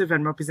inclusive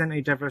and represent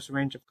a diverse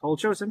range of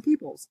cultures and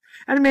peoples,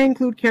 and may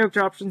include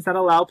character options that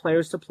allow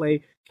players to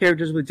play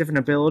characters with different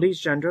abilities,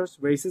 genders,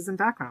 races, and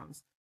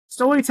backgrounds.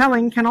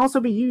 Storytelling can also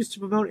be used to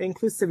promote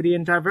inclusivity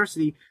and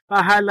diversity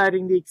by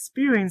highlighting the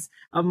experience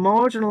of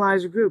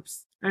marginalized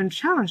groups and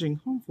challenging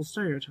harmful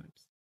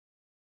stereotypes.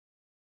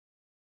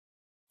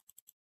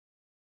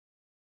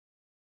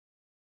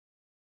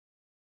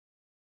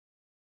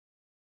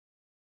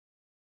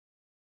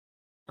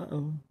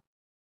 Uh-oh.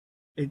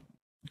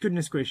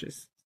 Goodness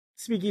gracious.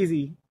 Speak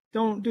easy.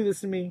 Don't do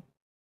this to me.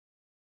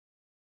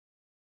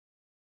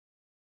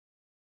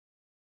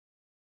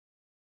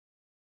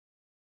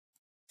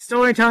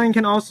 Storytelling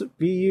can also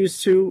be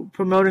used to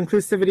promote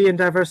inclusivity and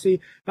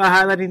diversity by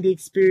highlighting the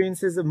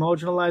experiences of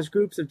marginalized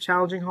groups of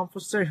challenging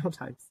harmful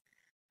stereotypes.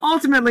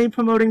 Ultimately,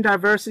 promoting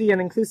diversity and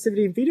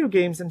inclusivity in video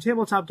games and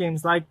tabletop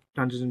games like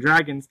Dungeons &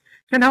 Dragons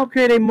can help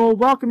create a more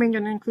welcoming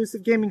and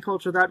inclusive gaming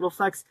culture that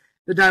reflects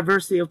the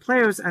diversity of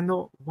players and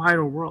the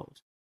wider world.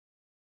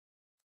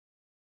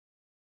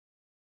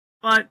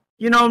 But,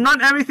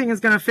 not everything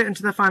is going to fit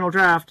into the final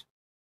draft,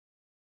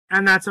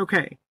 and that's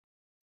okay.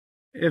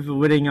 If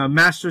winning a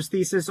master's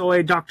thesis or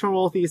a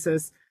doctoral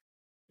thesis,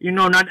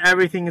 not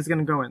everything is going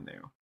to go in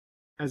there,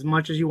 as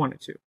much as you want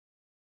it to.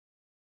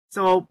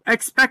 So,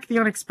 expect the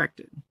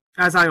unexpected,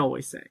 as I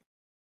always say.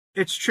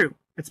 It's true.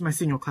 It's my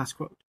senior class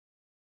quote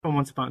from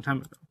once upon a time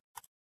ago.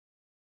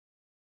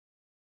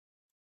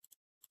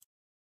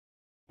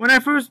 When I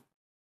first...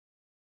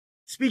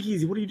 Speak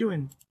easy, what are you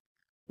doing?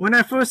 When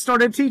I first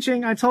started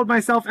teaching, I told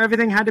myself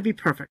everything had to be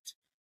perfect.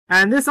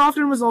 And this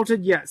often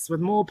resulted, yes, with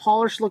more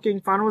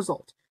polished-looking final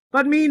result.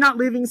 But me not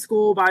leaving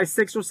school by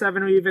 6 or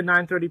 7 or even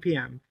 9:30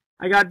 p.m.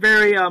 I got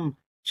very,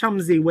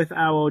 chumsy with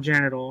our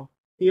janitor.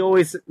 He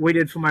always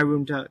waited for my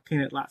room to clean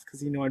it last,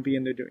 because he knew I'd be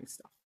in there doing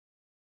stuff.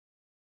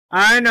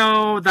 I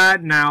know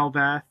that now,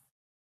 Beth.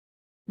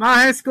 My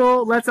high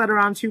school lets at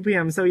around 2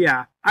 p.m., so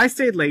yeah, I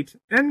stayed late.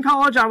 In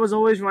college, I was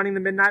always running the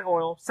midnight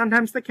oil,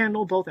 sometimes the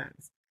candle, both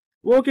ends.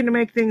 Working to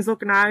make things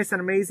look nice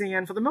and amazing,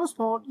 and for the most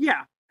part,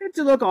 yeah, it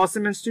did look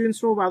awesome, and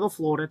students were rather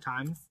floored at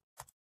times.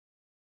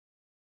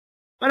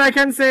 But I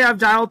can say I've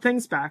dialed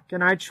things back,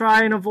 and I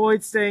try and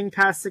avoid staying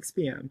past 6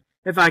 p.m.,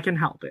 if I can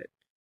help it.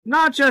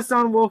 Not just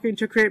on working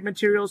to create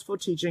materials for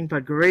teaching,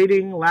 but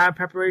grading, lab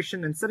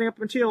preparation, and setting up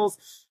materials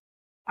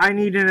I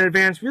need in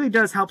advance really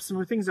does help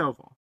smooth things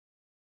over.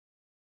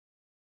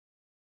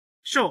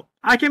 Sure,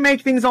 I can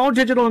make things all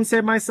digital and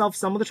save myself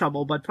some of the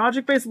trouble, but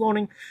project-based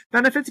learning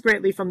benefits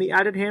greatly from the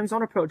added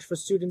hands-on approach for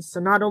students to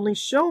not only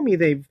show me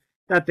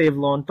that they've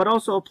learned, but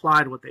also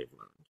applied what they've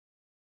learned.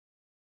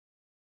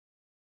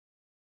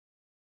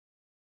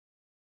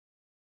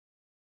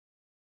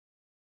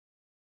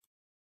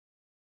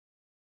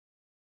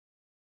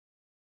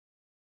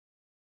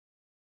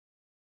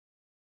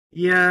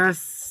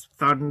 Yes,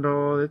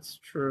 Thunder, it's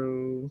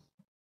true.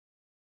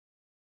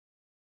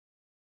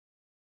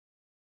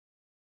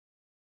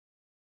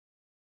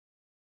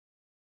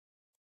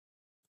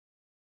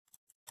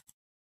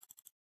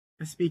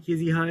 My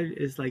speakeasy HUD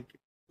is like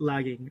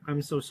lagging.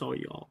 I'm so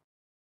sorry, y'all.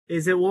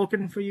 Is it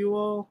working for you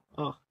all?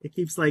 Oh, it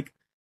keeps like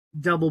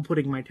double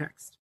putting my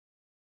text.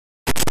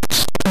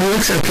 It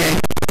looks okay.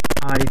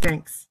 Alrighty,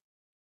 thanks.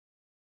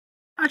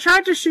 I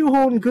tried to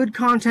shoehorn good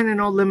content in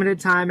our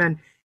limited time, and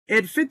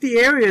it fit the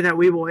area that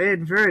we were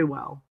in very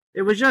well.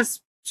 It was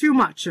just too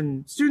much,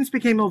 and students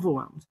became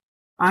overwhelmed.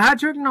 I had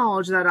to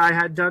acknowledge that I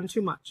had done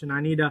too much, and I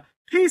need to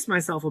pace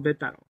myself a bit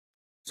better.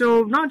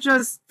 So not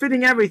just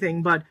fitting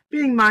everything, but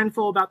being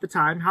mindful about the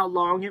time, how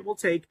long it will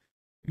take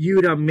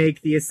you to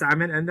make the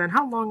assignment, and then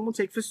how long it will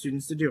take for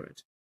students to do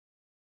it.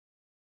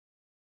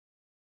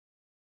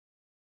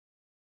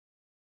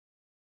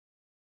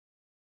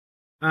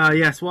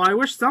 Yes, well, I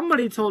wish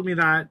somebody told me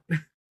that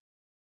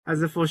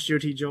as a first year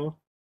teacher.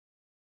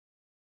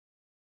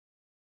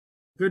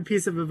 Good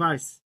piece of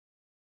advice.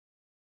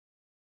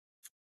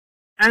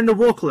 And the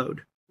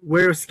workload,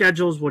 where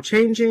schedules were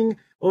changing,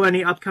 or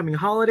any upcoming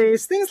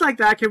holidays, things like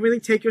that can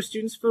really take your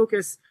students'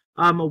 focus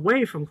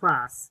away from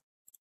class,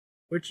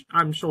 which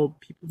I'm sure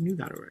people knew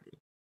that already.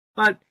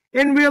 But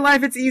in real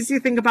life, it's easy to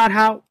think about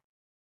how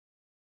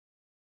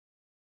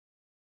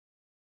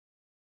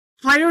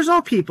players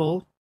are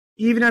people,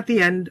 even at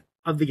the end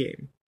of the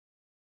game.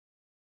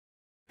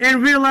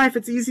 In real life,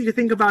 it's easy to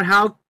think about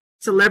how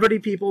celebrity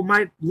people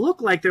might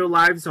look like their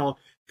lives are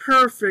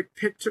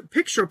perfect,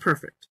 picture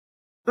perfect.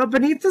 But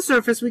beneath the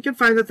surface, we can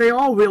find that they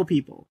are real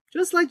people,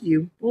 just like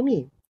you or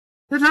me.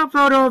 The top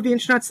photo of the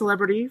internet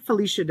celebrity,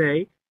 Felicia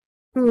Day,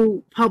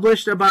 who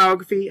published a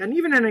biography and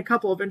even in a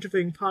couple of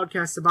interviewing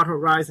podcasts about her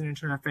rise in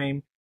internet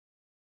fame,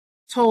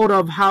 told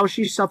of how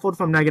she suffered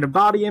from negative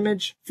body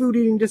image, food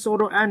eating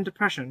disorder, and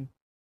depression.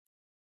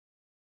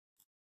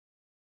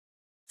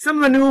 Some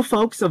of the newer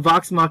folks of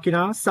Vox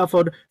Machina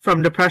suffered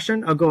from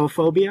depression,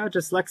 agoraphobia,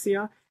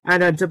 dyslexia,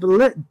 and a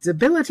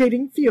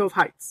debilitating fear of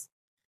heights.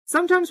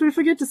 Sometimes we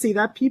forget to see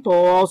that people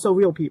are also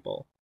real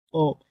people,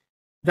 or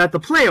that the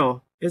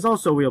player is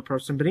also a real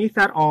person. Beneath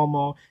that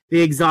armor,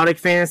 the exotic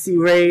fantasy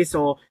race,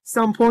 or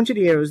some pointed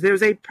ears,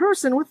 there's a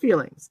person with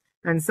feelings,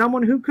 and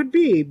someone who could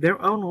be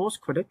their own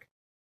worst critic.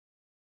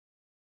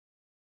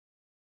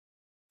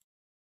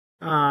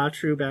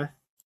 True, Beth.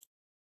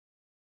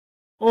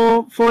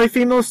 Or for a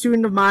female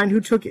student of mine who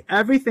took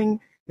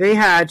everything they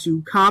had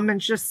to come and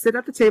just sit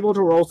at the table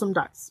to roll some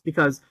dice,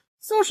 because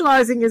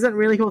socializing isn't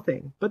really her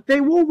thing, but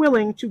they were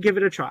willing to give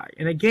it a try.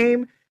 In a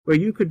game where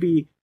you could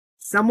be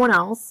someone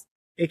else,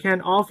 it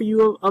can offer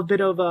you a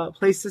bit of a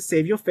place to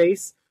save your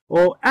face,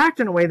 or act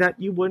in a way that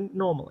you wouldn't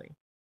normally.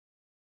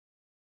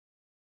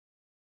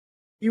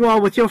 You are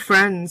with your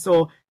friends,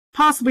 or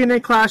possibly in a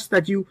class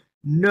that you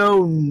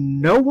know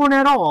no one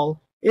at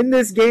all. In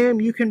this game,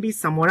 you can be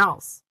someone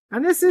else.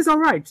 And this is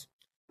alright.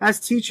 As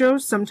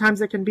teachers, sometimes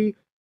it can be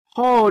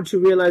hard to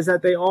realize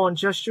that they aren't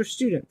just your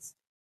students.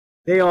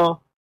 They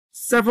are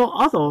several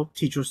other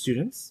teacher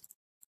students.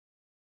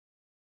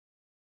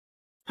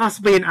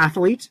 Possibly an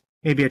athlete,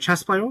 maybe a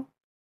chess player,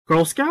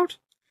 Girl Scout.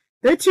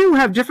 They too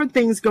have different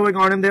things going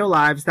on in their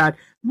lives that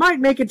might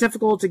make it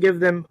difficult to give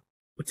their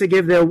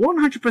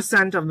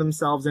 100% of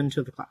themselves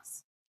into the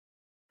class.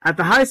 At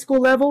the high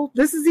school level,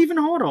 this is even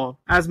harder,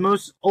 as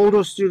most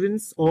older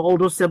students or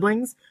older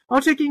siblings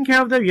are taking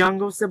care of their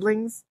younger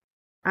siblings,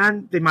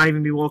 and they might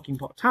even be working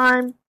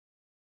part-time,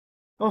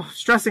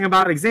 stressing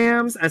about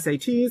exams,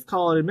 SATs,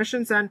 college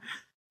admissions, and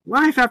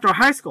life after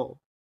high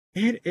school.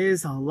 It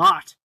is a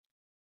lot.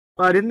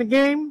 But in the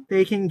game,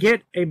 they can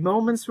get a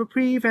moment's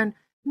reprieve and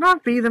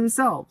not be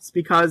themselves,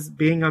 because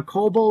being a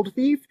kobold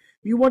thief,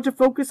 you want to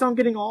focus on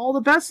getting all the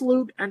best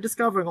loot and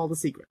discovering all the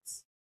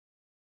secrets.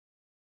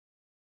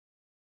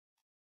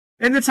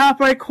 In the top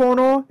right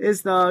corner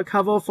is the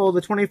cover for the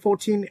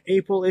 2014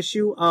 April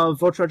issue of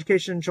Virtual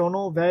Education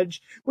Journal, VEG,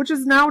 which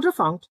is now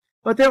defunct,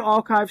 but their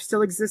archive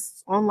still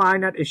exists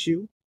online at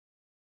issue.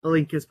 The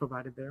link is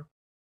provided there.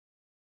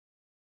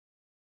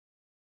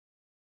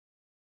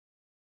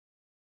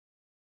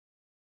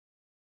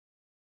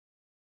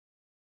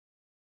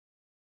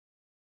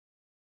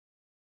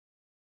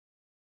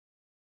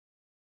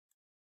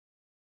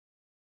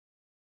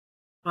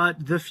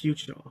 But the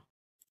future.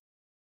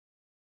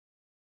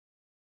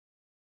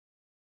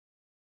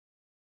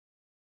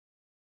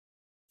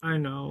 I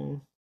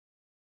know.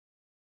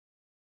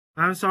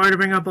 I'm sorry to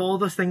bring up all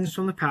the things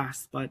from the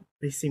past, but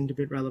they seemed a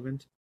bit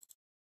relevant.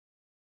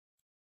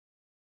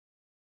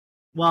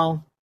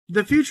 Well,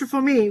 the future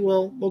for me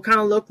will kind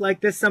of look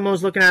like this summer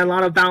was looking at a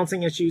lot of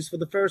balancing issues for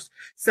the first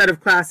set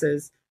of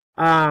classes.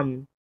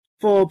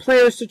 For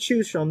players to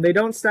choose from, they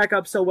don't stack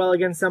up so well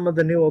against some of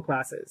the newer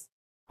classes.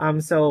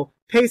 So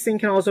pacing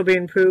can also be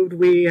improved.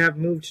 We have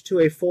moved to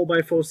a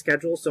 4x4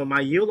 schedule, so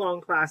my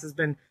year-long class has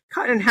been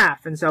cut in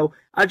half, and so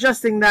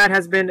adjusting that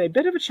has been a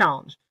bit of a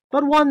challenge,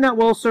 but one that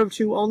will serve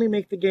to only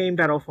make the game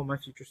better for my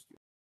future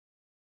students.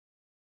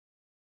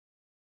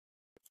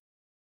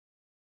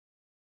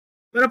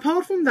 But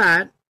apart from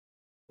that,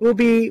 will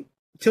be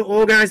to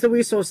organize the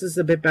resources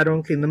a bit better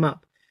and clean them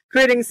up.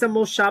 Creating some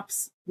more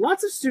shops.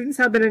 Lots of students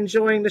have been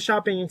enjoying the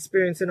shopping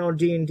experience in our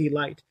D&D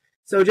Lite.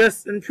 So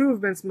just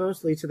improvements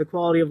mostly to the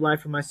quality of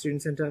life for my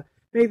students and to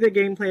make the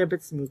gameplay a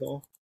bit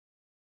smoother.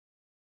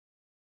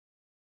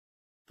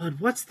 But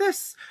what's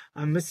this?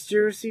 A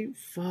mysterious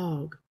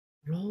fog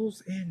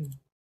rolls in.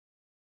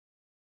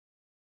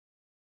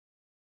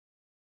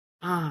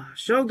 Ah,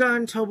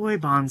 Shogun Toboe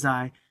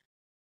Banzai.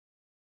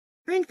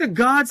 Thank the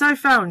gods I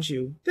found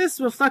you. This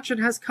reflection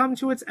has come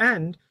to its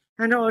end,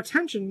 and our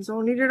attentions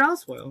are needed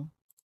elsewhere.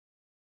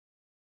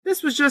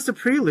 This was just a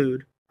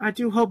prelude. I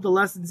do hope the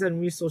lessons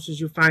and resources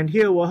you find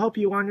here will help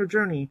you on your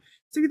journey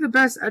to be the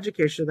best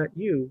educator that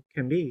you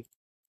can be.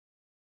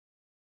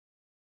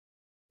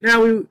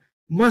 Now we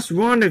must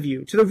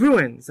rendezvous to the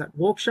ruins at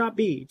Workshop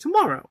B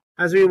tomorrow,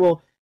 as we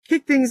will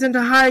kick things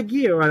into high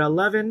gear at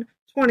 11:20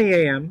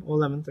 a.m. or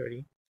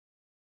 11:30.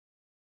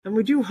 And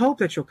we do hope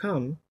that you'll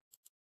come.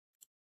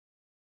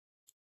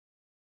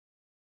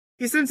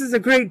 He senses a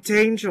great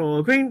danger,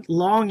 a great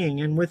longing,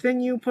 and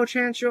within you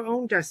perchance your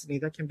own destiny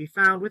that can be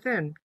found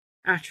within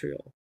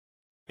Atrial.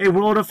 A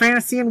world of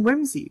fantasy and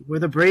whimsy, where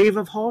the brave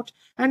of heart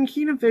and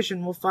keen of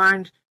vision will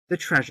find the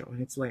treasure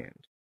in its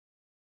land.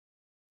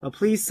 But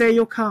please say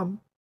you'll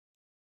come,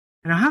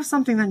 and I have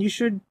something that you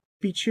should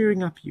be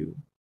cheering up you.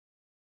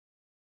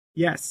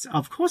 Yes,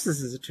 of course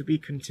this is to be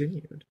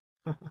continued.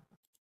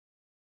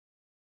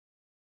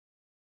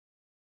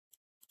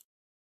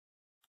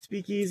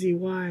 Speak easy,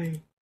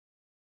 why?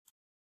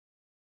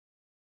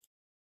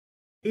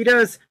 He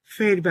does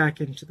fade back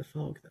into the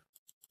fog, though.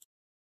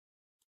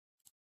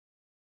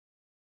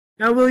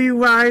 Now will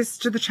you rise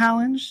to the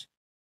challenge?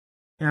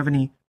 You have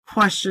any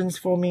questions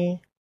for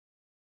me?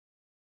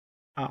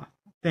 Ah,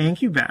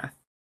 thank you, Beth.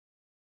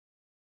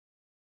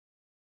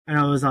 I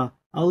know there was a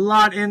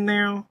lot in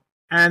there,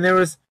 and there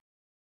was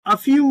a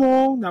few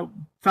more that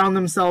found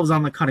themselves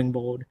on the cutting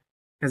board,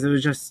 because it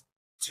was just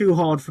too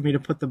hard for me to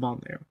put them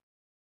on there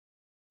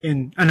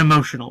in an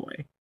emotional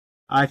way.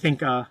 I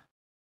think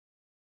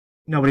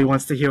nobody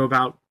wants to hear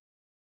about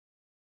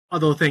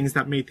other things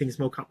that made things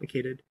more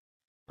complicated.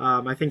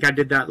 I think I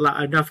did that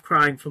enough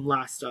crying from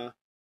my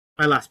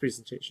last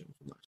presentation.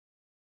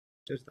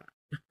 Just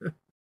that.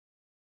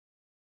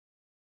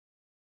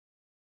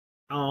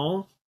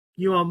 Oh,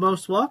 you are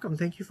most welcome.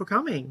 Thank you for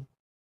coming.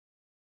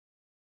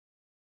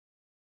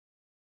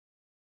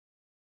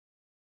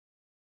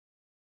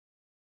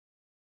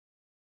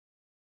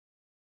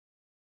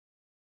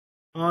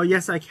 Oh,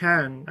 yes, I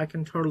can. I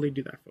can totally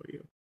do that for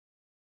you.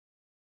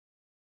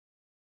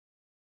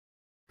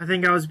 I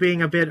think I was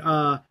being a bit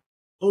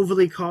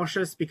overly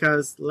cautious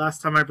because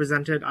last time I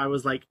presented, I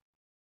was like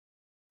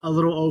a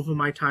little over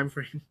my time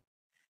frame.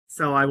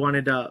 So I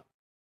wanted to,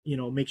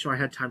 make sure I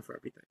had time for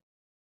everything.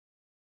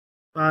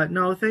 But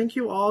no, thank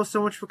you all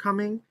so much for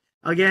coming.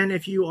 Again,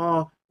 if you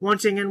are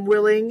wanting and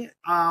willing,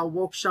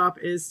 workshop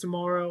is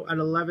tomorrow at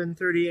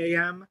 11:30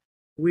 a.m.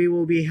 We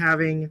will be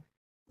having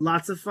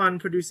lots of fun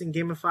producing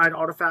gamified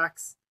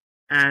artifacts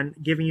and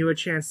giving you a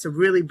chance to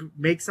really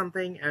make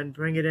something and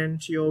bring it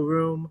into your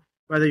room,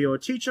 whether you're a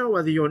teacher,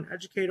 whether you're an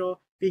educator,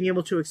 being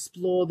able to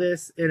explore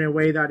this in a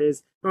way that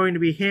is going to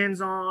be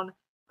hands-on.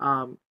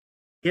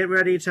 Get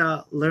ready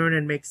to learn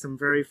and make some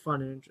very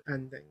fun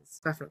and things,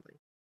 definitely.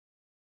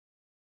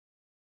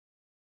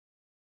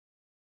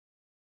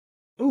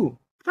 Ooh,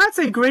 that's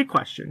a great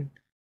question.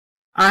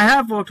 I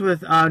have worked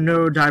with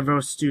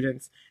neurodiverse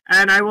students,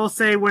 and I will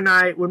say when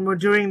we're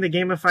doing the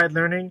gamified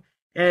learning,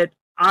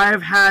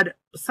 I've had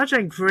such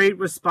a great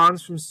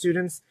response from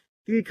students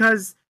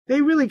because they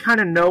really kind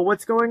of know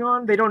what's going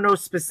on. They don't know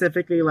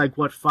specifically like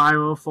what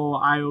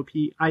 504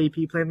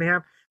 IEP plan they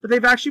have, but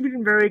they've actually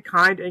been very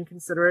kind and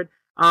considerate.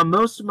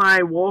 Most of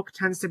my work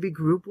tends to be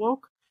group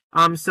work.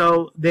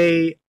 So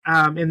they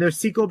in their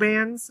sequel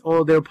bands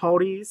or their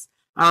parties,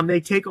 they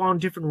take on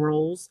different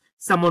roles.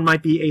 Someone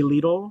might be a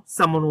leader,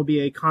 someone will be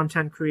a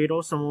content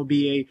creator, someone will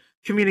be a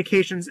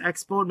communications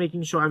expert,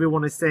 making sure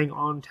everyone is staying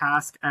on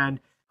task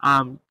and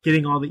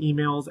getting all the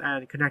emails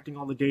and connecting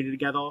all the data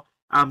together.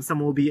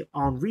 Someone will be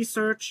on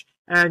research,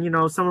 and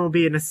someone will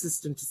be an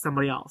assistant to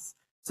somebody else.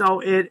 So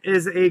it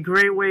is a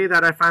great way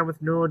that I find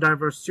with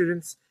neurodiverse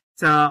students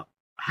to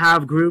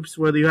have groups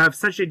where you have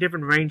such a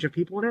different range of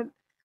people in it.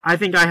 I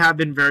think I have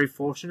been very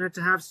fortunate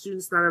to have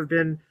students that have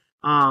been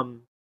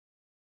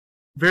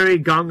very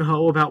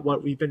gung-ho about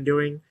what we've been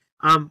doing.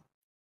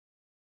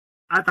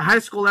 At the high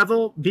school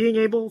level, being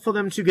able for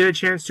them to get a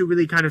chance to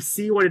really kind of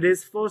see what it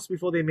is first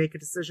before they make a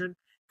decision.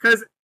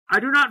 Because I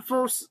do not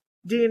force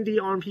D&D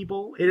on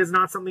people. It is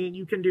not something that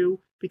you can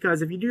do,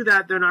 because if you do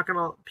that,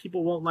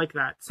 people won't like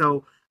that.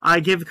 So I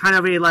give kind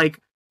of a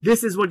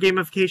this is what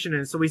gamification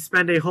is. So we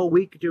spend a whole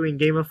week doing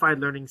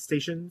gamified learning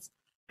stations,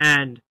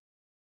 and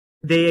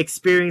they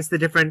experience the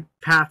different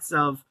paths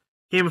of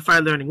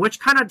gamified learning, which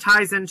kind of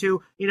ties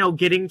into,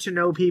 getting to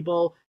know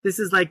people. This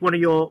is like one of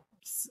your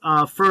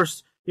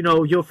first,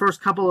 your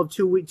first couple of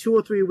 2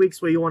 or 3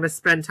 weeks where you want to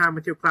spend time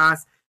with your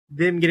class,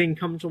 them getting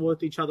comfortable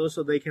with each other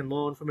so they can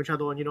learn from each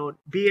other and,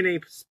 be in a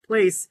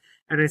place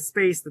and a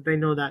space that they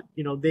know that,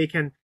 they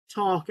can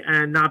talk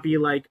and not be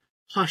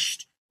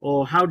hushed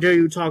or how dare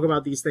you talk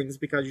about these things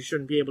because you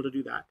shouldn't be able to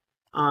do that.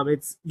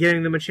 It's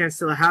giving them a chance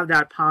to have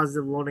that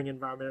positive learning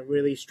environment and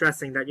really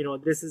stressing that,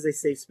 this is a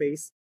safe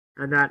space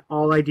and that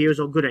all ideas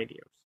are good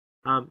ideas.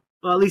 Well,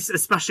 at least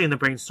especially in the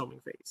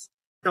brainstorming phase.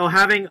 So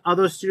having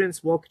other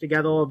students work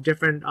together of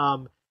different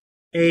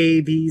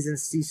A, B's, and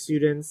C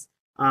students,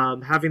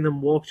 having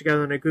them work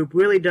together in a group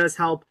really does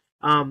help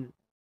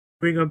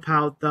bring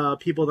about the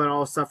people that are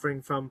all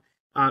suffering from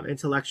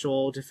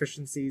intellectual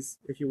deficiencies,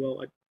 if you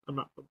will. I'm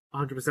not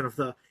 100% of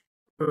the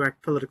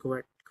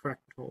political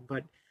correct term,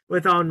 but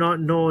with our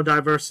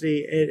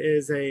neurodiversity, it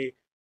is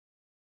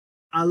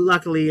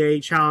luckily a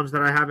challenge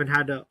that I haven't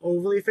had to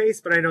overly face,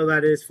 but I know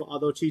that is for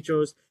other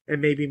teachers. It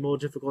may be more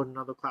difficult in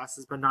other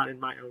classes, but not in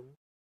my own.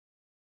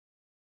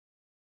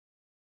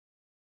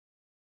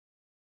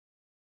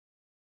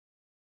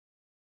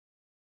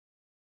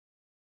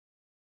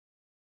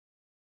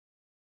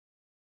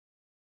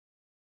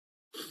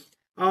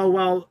 Oh,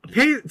 well,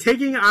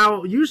 taking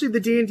out, usually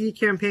the D&D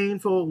campaign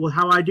for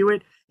how I do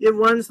it, it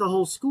runs the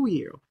whole school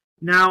year.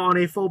 Now, on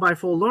a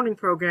 4x4 learning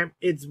program,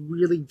 it's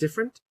really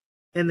different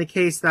in the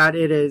case that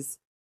it is,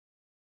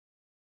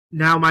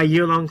 now my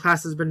year-long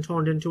class has been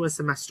turned into a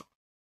semester.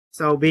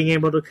 So being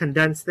able to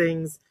condense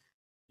things,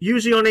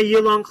 usually on a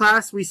year-long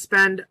class, we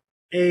spend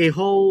a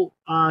whole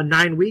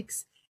 9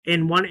 weeks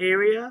in one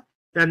area.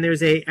 Then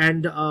there's a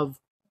end of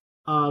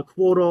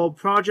quarter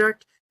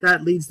project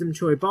that leads them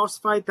to a boss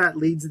fight that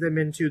leads them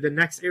into the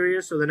next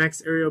area. So the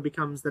next area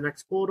becomes the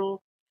next quarter.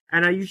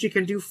 And I usually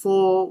can do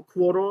 4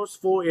 quarters,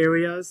 4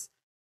 areas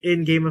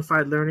in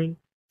gamified learning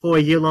for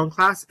a year-long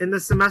class. In the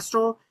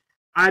semester,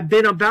 I've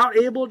been about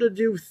able to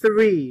do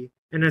 3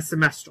 in a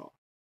semester.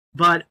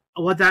 But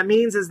what that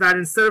means is that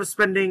instead of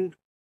spending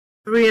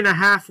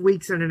 3.5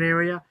 weeks in an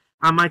area,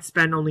 I might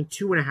spend only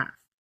 2.5.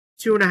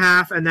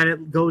 2.5, and then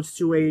it goes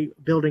to a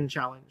building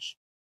challenge.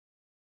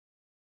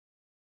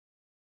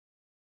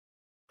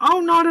 Oh,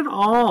 not at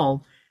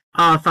all,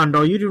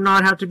 Thunder. You do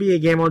not have to be a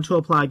gamer to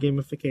apply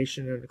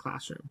gamification in the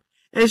classroom.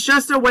 It's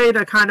just a way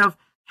to kind of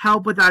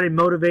help with that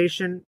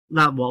motivation,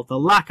 the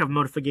lack of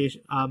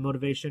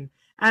motivation,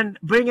 and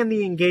bring in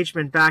the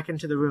engagement back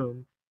into the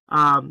room.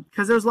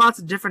 Because there's lots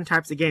of different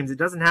types of games. It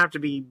doesn't have to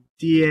be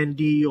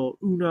D&D or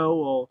Uno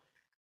or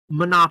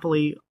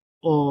Monopoly,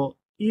 or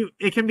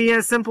it can be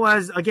as simple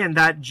as, again,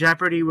 that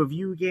Jeopardy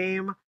review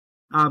game,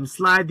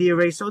 Slide the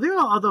Eraser. There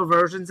are other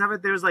versions of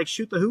it. There's like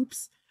Shoot the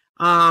Hoops,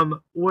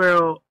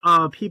 where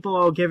people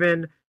are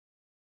given,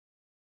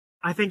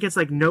 I think it's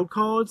like note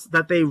cards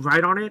that they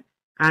write on it,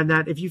 and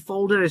that if you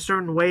fold it a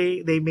certain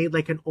way, they made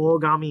like an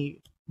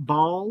origami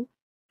ball,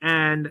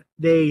 and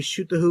they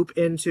shoot the hoop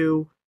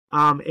into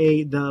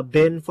the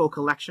bin for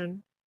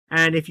collection.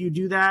 And if you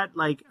do that,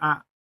 like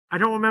I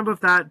don't remember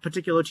if that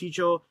particular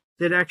teacher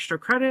did extra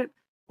credit,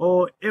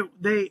 or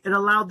it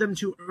allowed them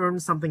to earn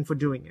something for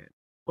doing it,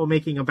 or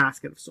making a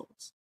basket of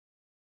sorts.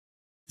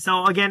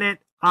 So again, it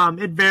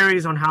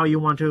varies on how you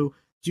want to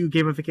do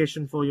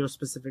gamification for your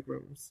specific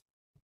rooms.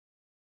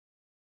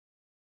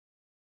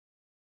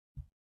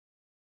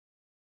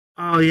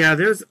 Oh yeah,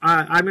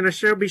 I'm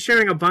gonna be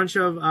sharing a bunch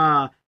of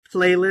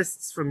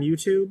playlists from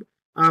YouTube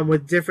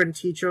with different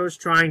teachers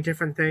trying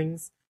different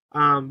things.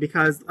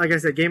 Because like I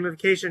said,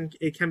 gamification,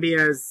 it can be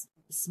as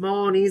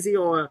small and easy,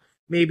 or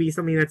maybe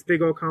something that's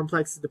big or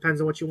complex. It depends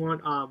on what you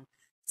want.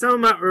 Some of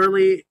my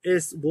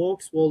earliest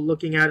works were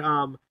looking at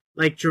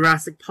like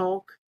Jurassic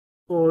Park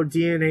for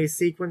DNA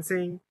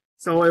sequencing.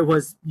 So it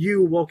was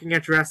you working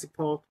at Jurassic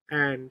Park,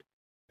 and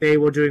they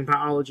were doing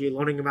biology,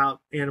 learning about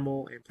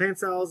animal and plant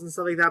cells and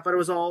stuff like that. But it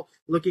was all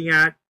looking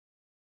at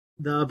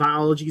the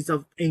biologies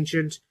of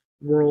ancient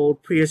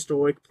world,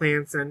 prehistoric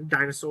plants and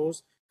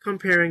dinosaurs,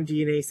 comparing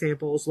DNA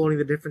samples, learning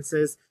the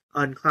differences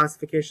and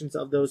classifications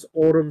of those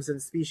orders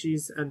and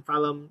species and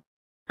phylum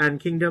and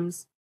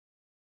kingdoms.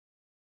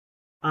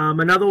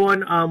 Another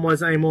one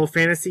was a more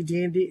fantasy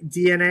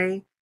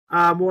DNA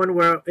one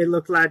where it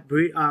looked like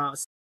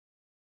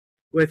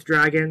with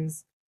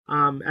dragons.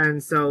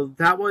 And so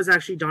that was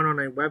actually done on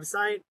a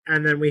website.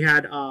 And then we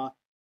had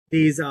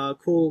these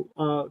cool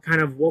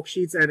kind of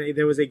worksheets, and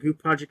there was a group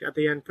project at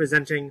the end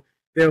presenting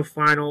their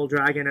final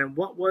dragon and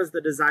what was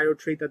the desired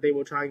trait that they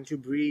were trying to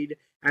breed,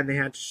 and they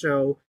had to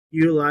show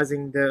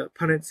utilizing the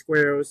Punnett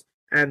squares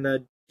and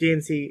the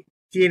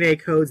DNA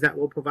codes that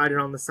were provided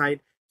on the site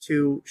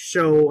to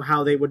show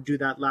how they would do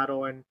that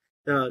ladder and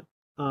the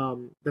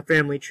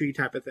family tree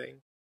type of thing.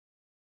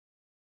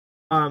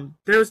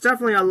 There's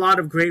definitely a lot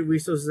of great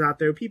resources out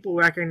there. People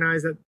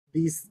recognize that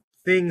these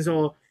things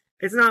are,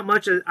 it's not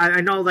much,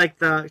 I know like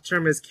the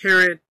term is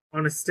carrot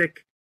on a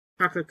stick,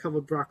 chocolate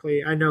covered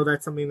broccoli. I know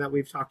that's something that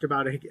we've talked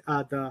about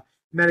at the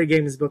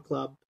Metagames book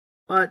club.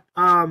 But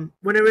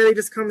when it really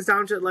just comes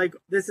down to it, like,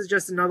 this is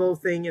just another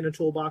thing in a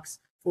toolbox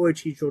for a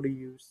teacher to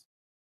use.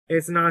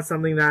 It's not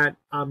something that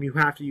you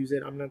have to use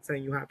it. I'm not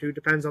saying you have to. It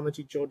depends on the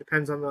teacher. It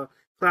depends on the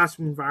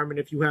classroom environment.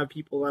 If you have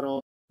people that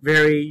are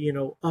very,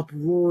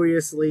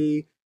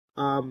 uproariously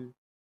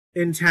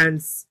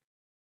intense,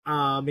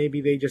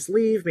 maybe they just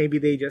leave, maybe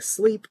they just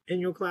sleep in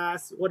your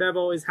class,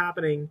 whatever is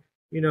happening,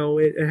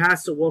 it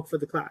has to work for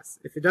the class.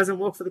 If it doesn't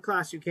work for the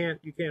class, you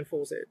can't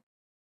force it.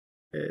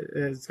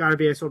 It's got to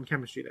be some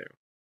chemistry there.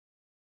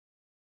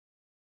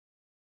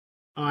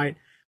 All right.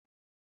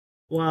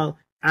 Well,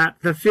 at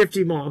the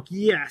 50 mark,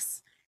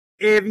 yes.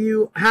 If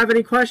you have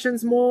any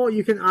questions more,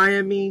 you can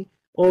IM me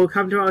or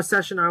come to our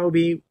session.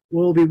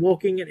 We'll be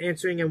walking and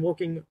answering and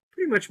walking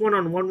pretty much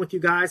one-on-one with you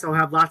guys. I'll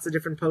have lots of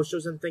different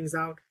posters and things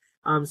out,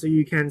 so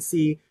you can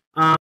see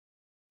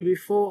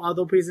before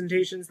other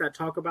presentations that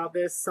talk about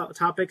this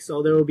topic.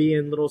 So there will be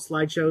in little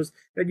slideshows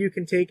that you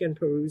can take and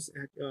peruse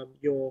at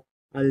your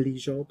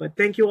leisure. But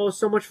thank you all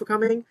so much for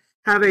coming.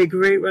 Have a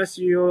great rest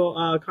of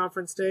your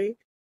conference day.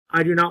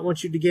 I do not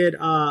want you to get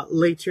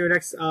late to your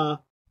next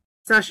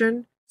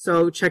session.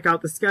 So check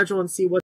out the schedule and see what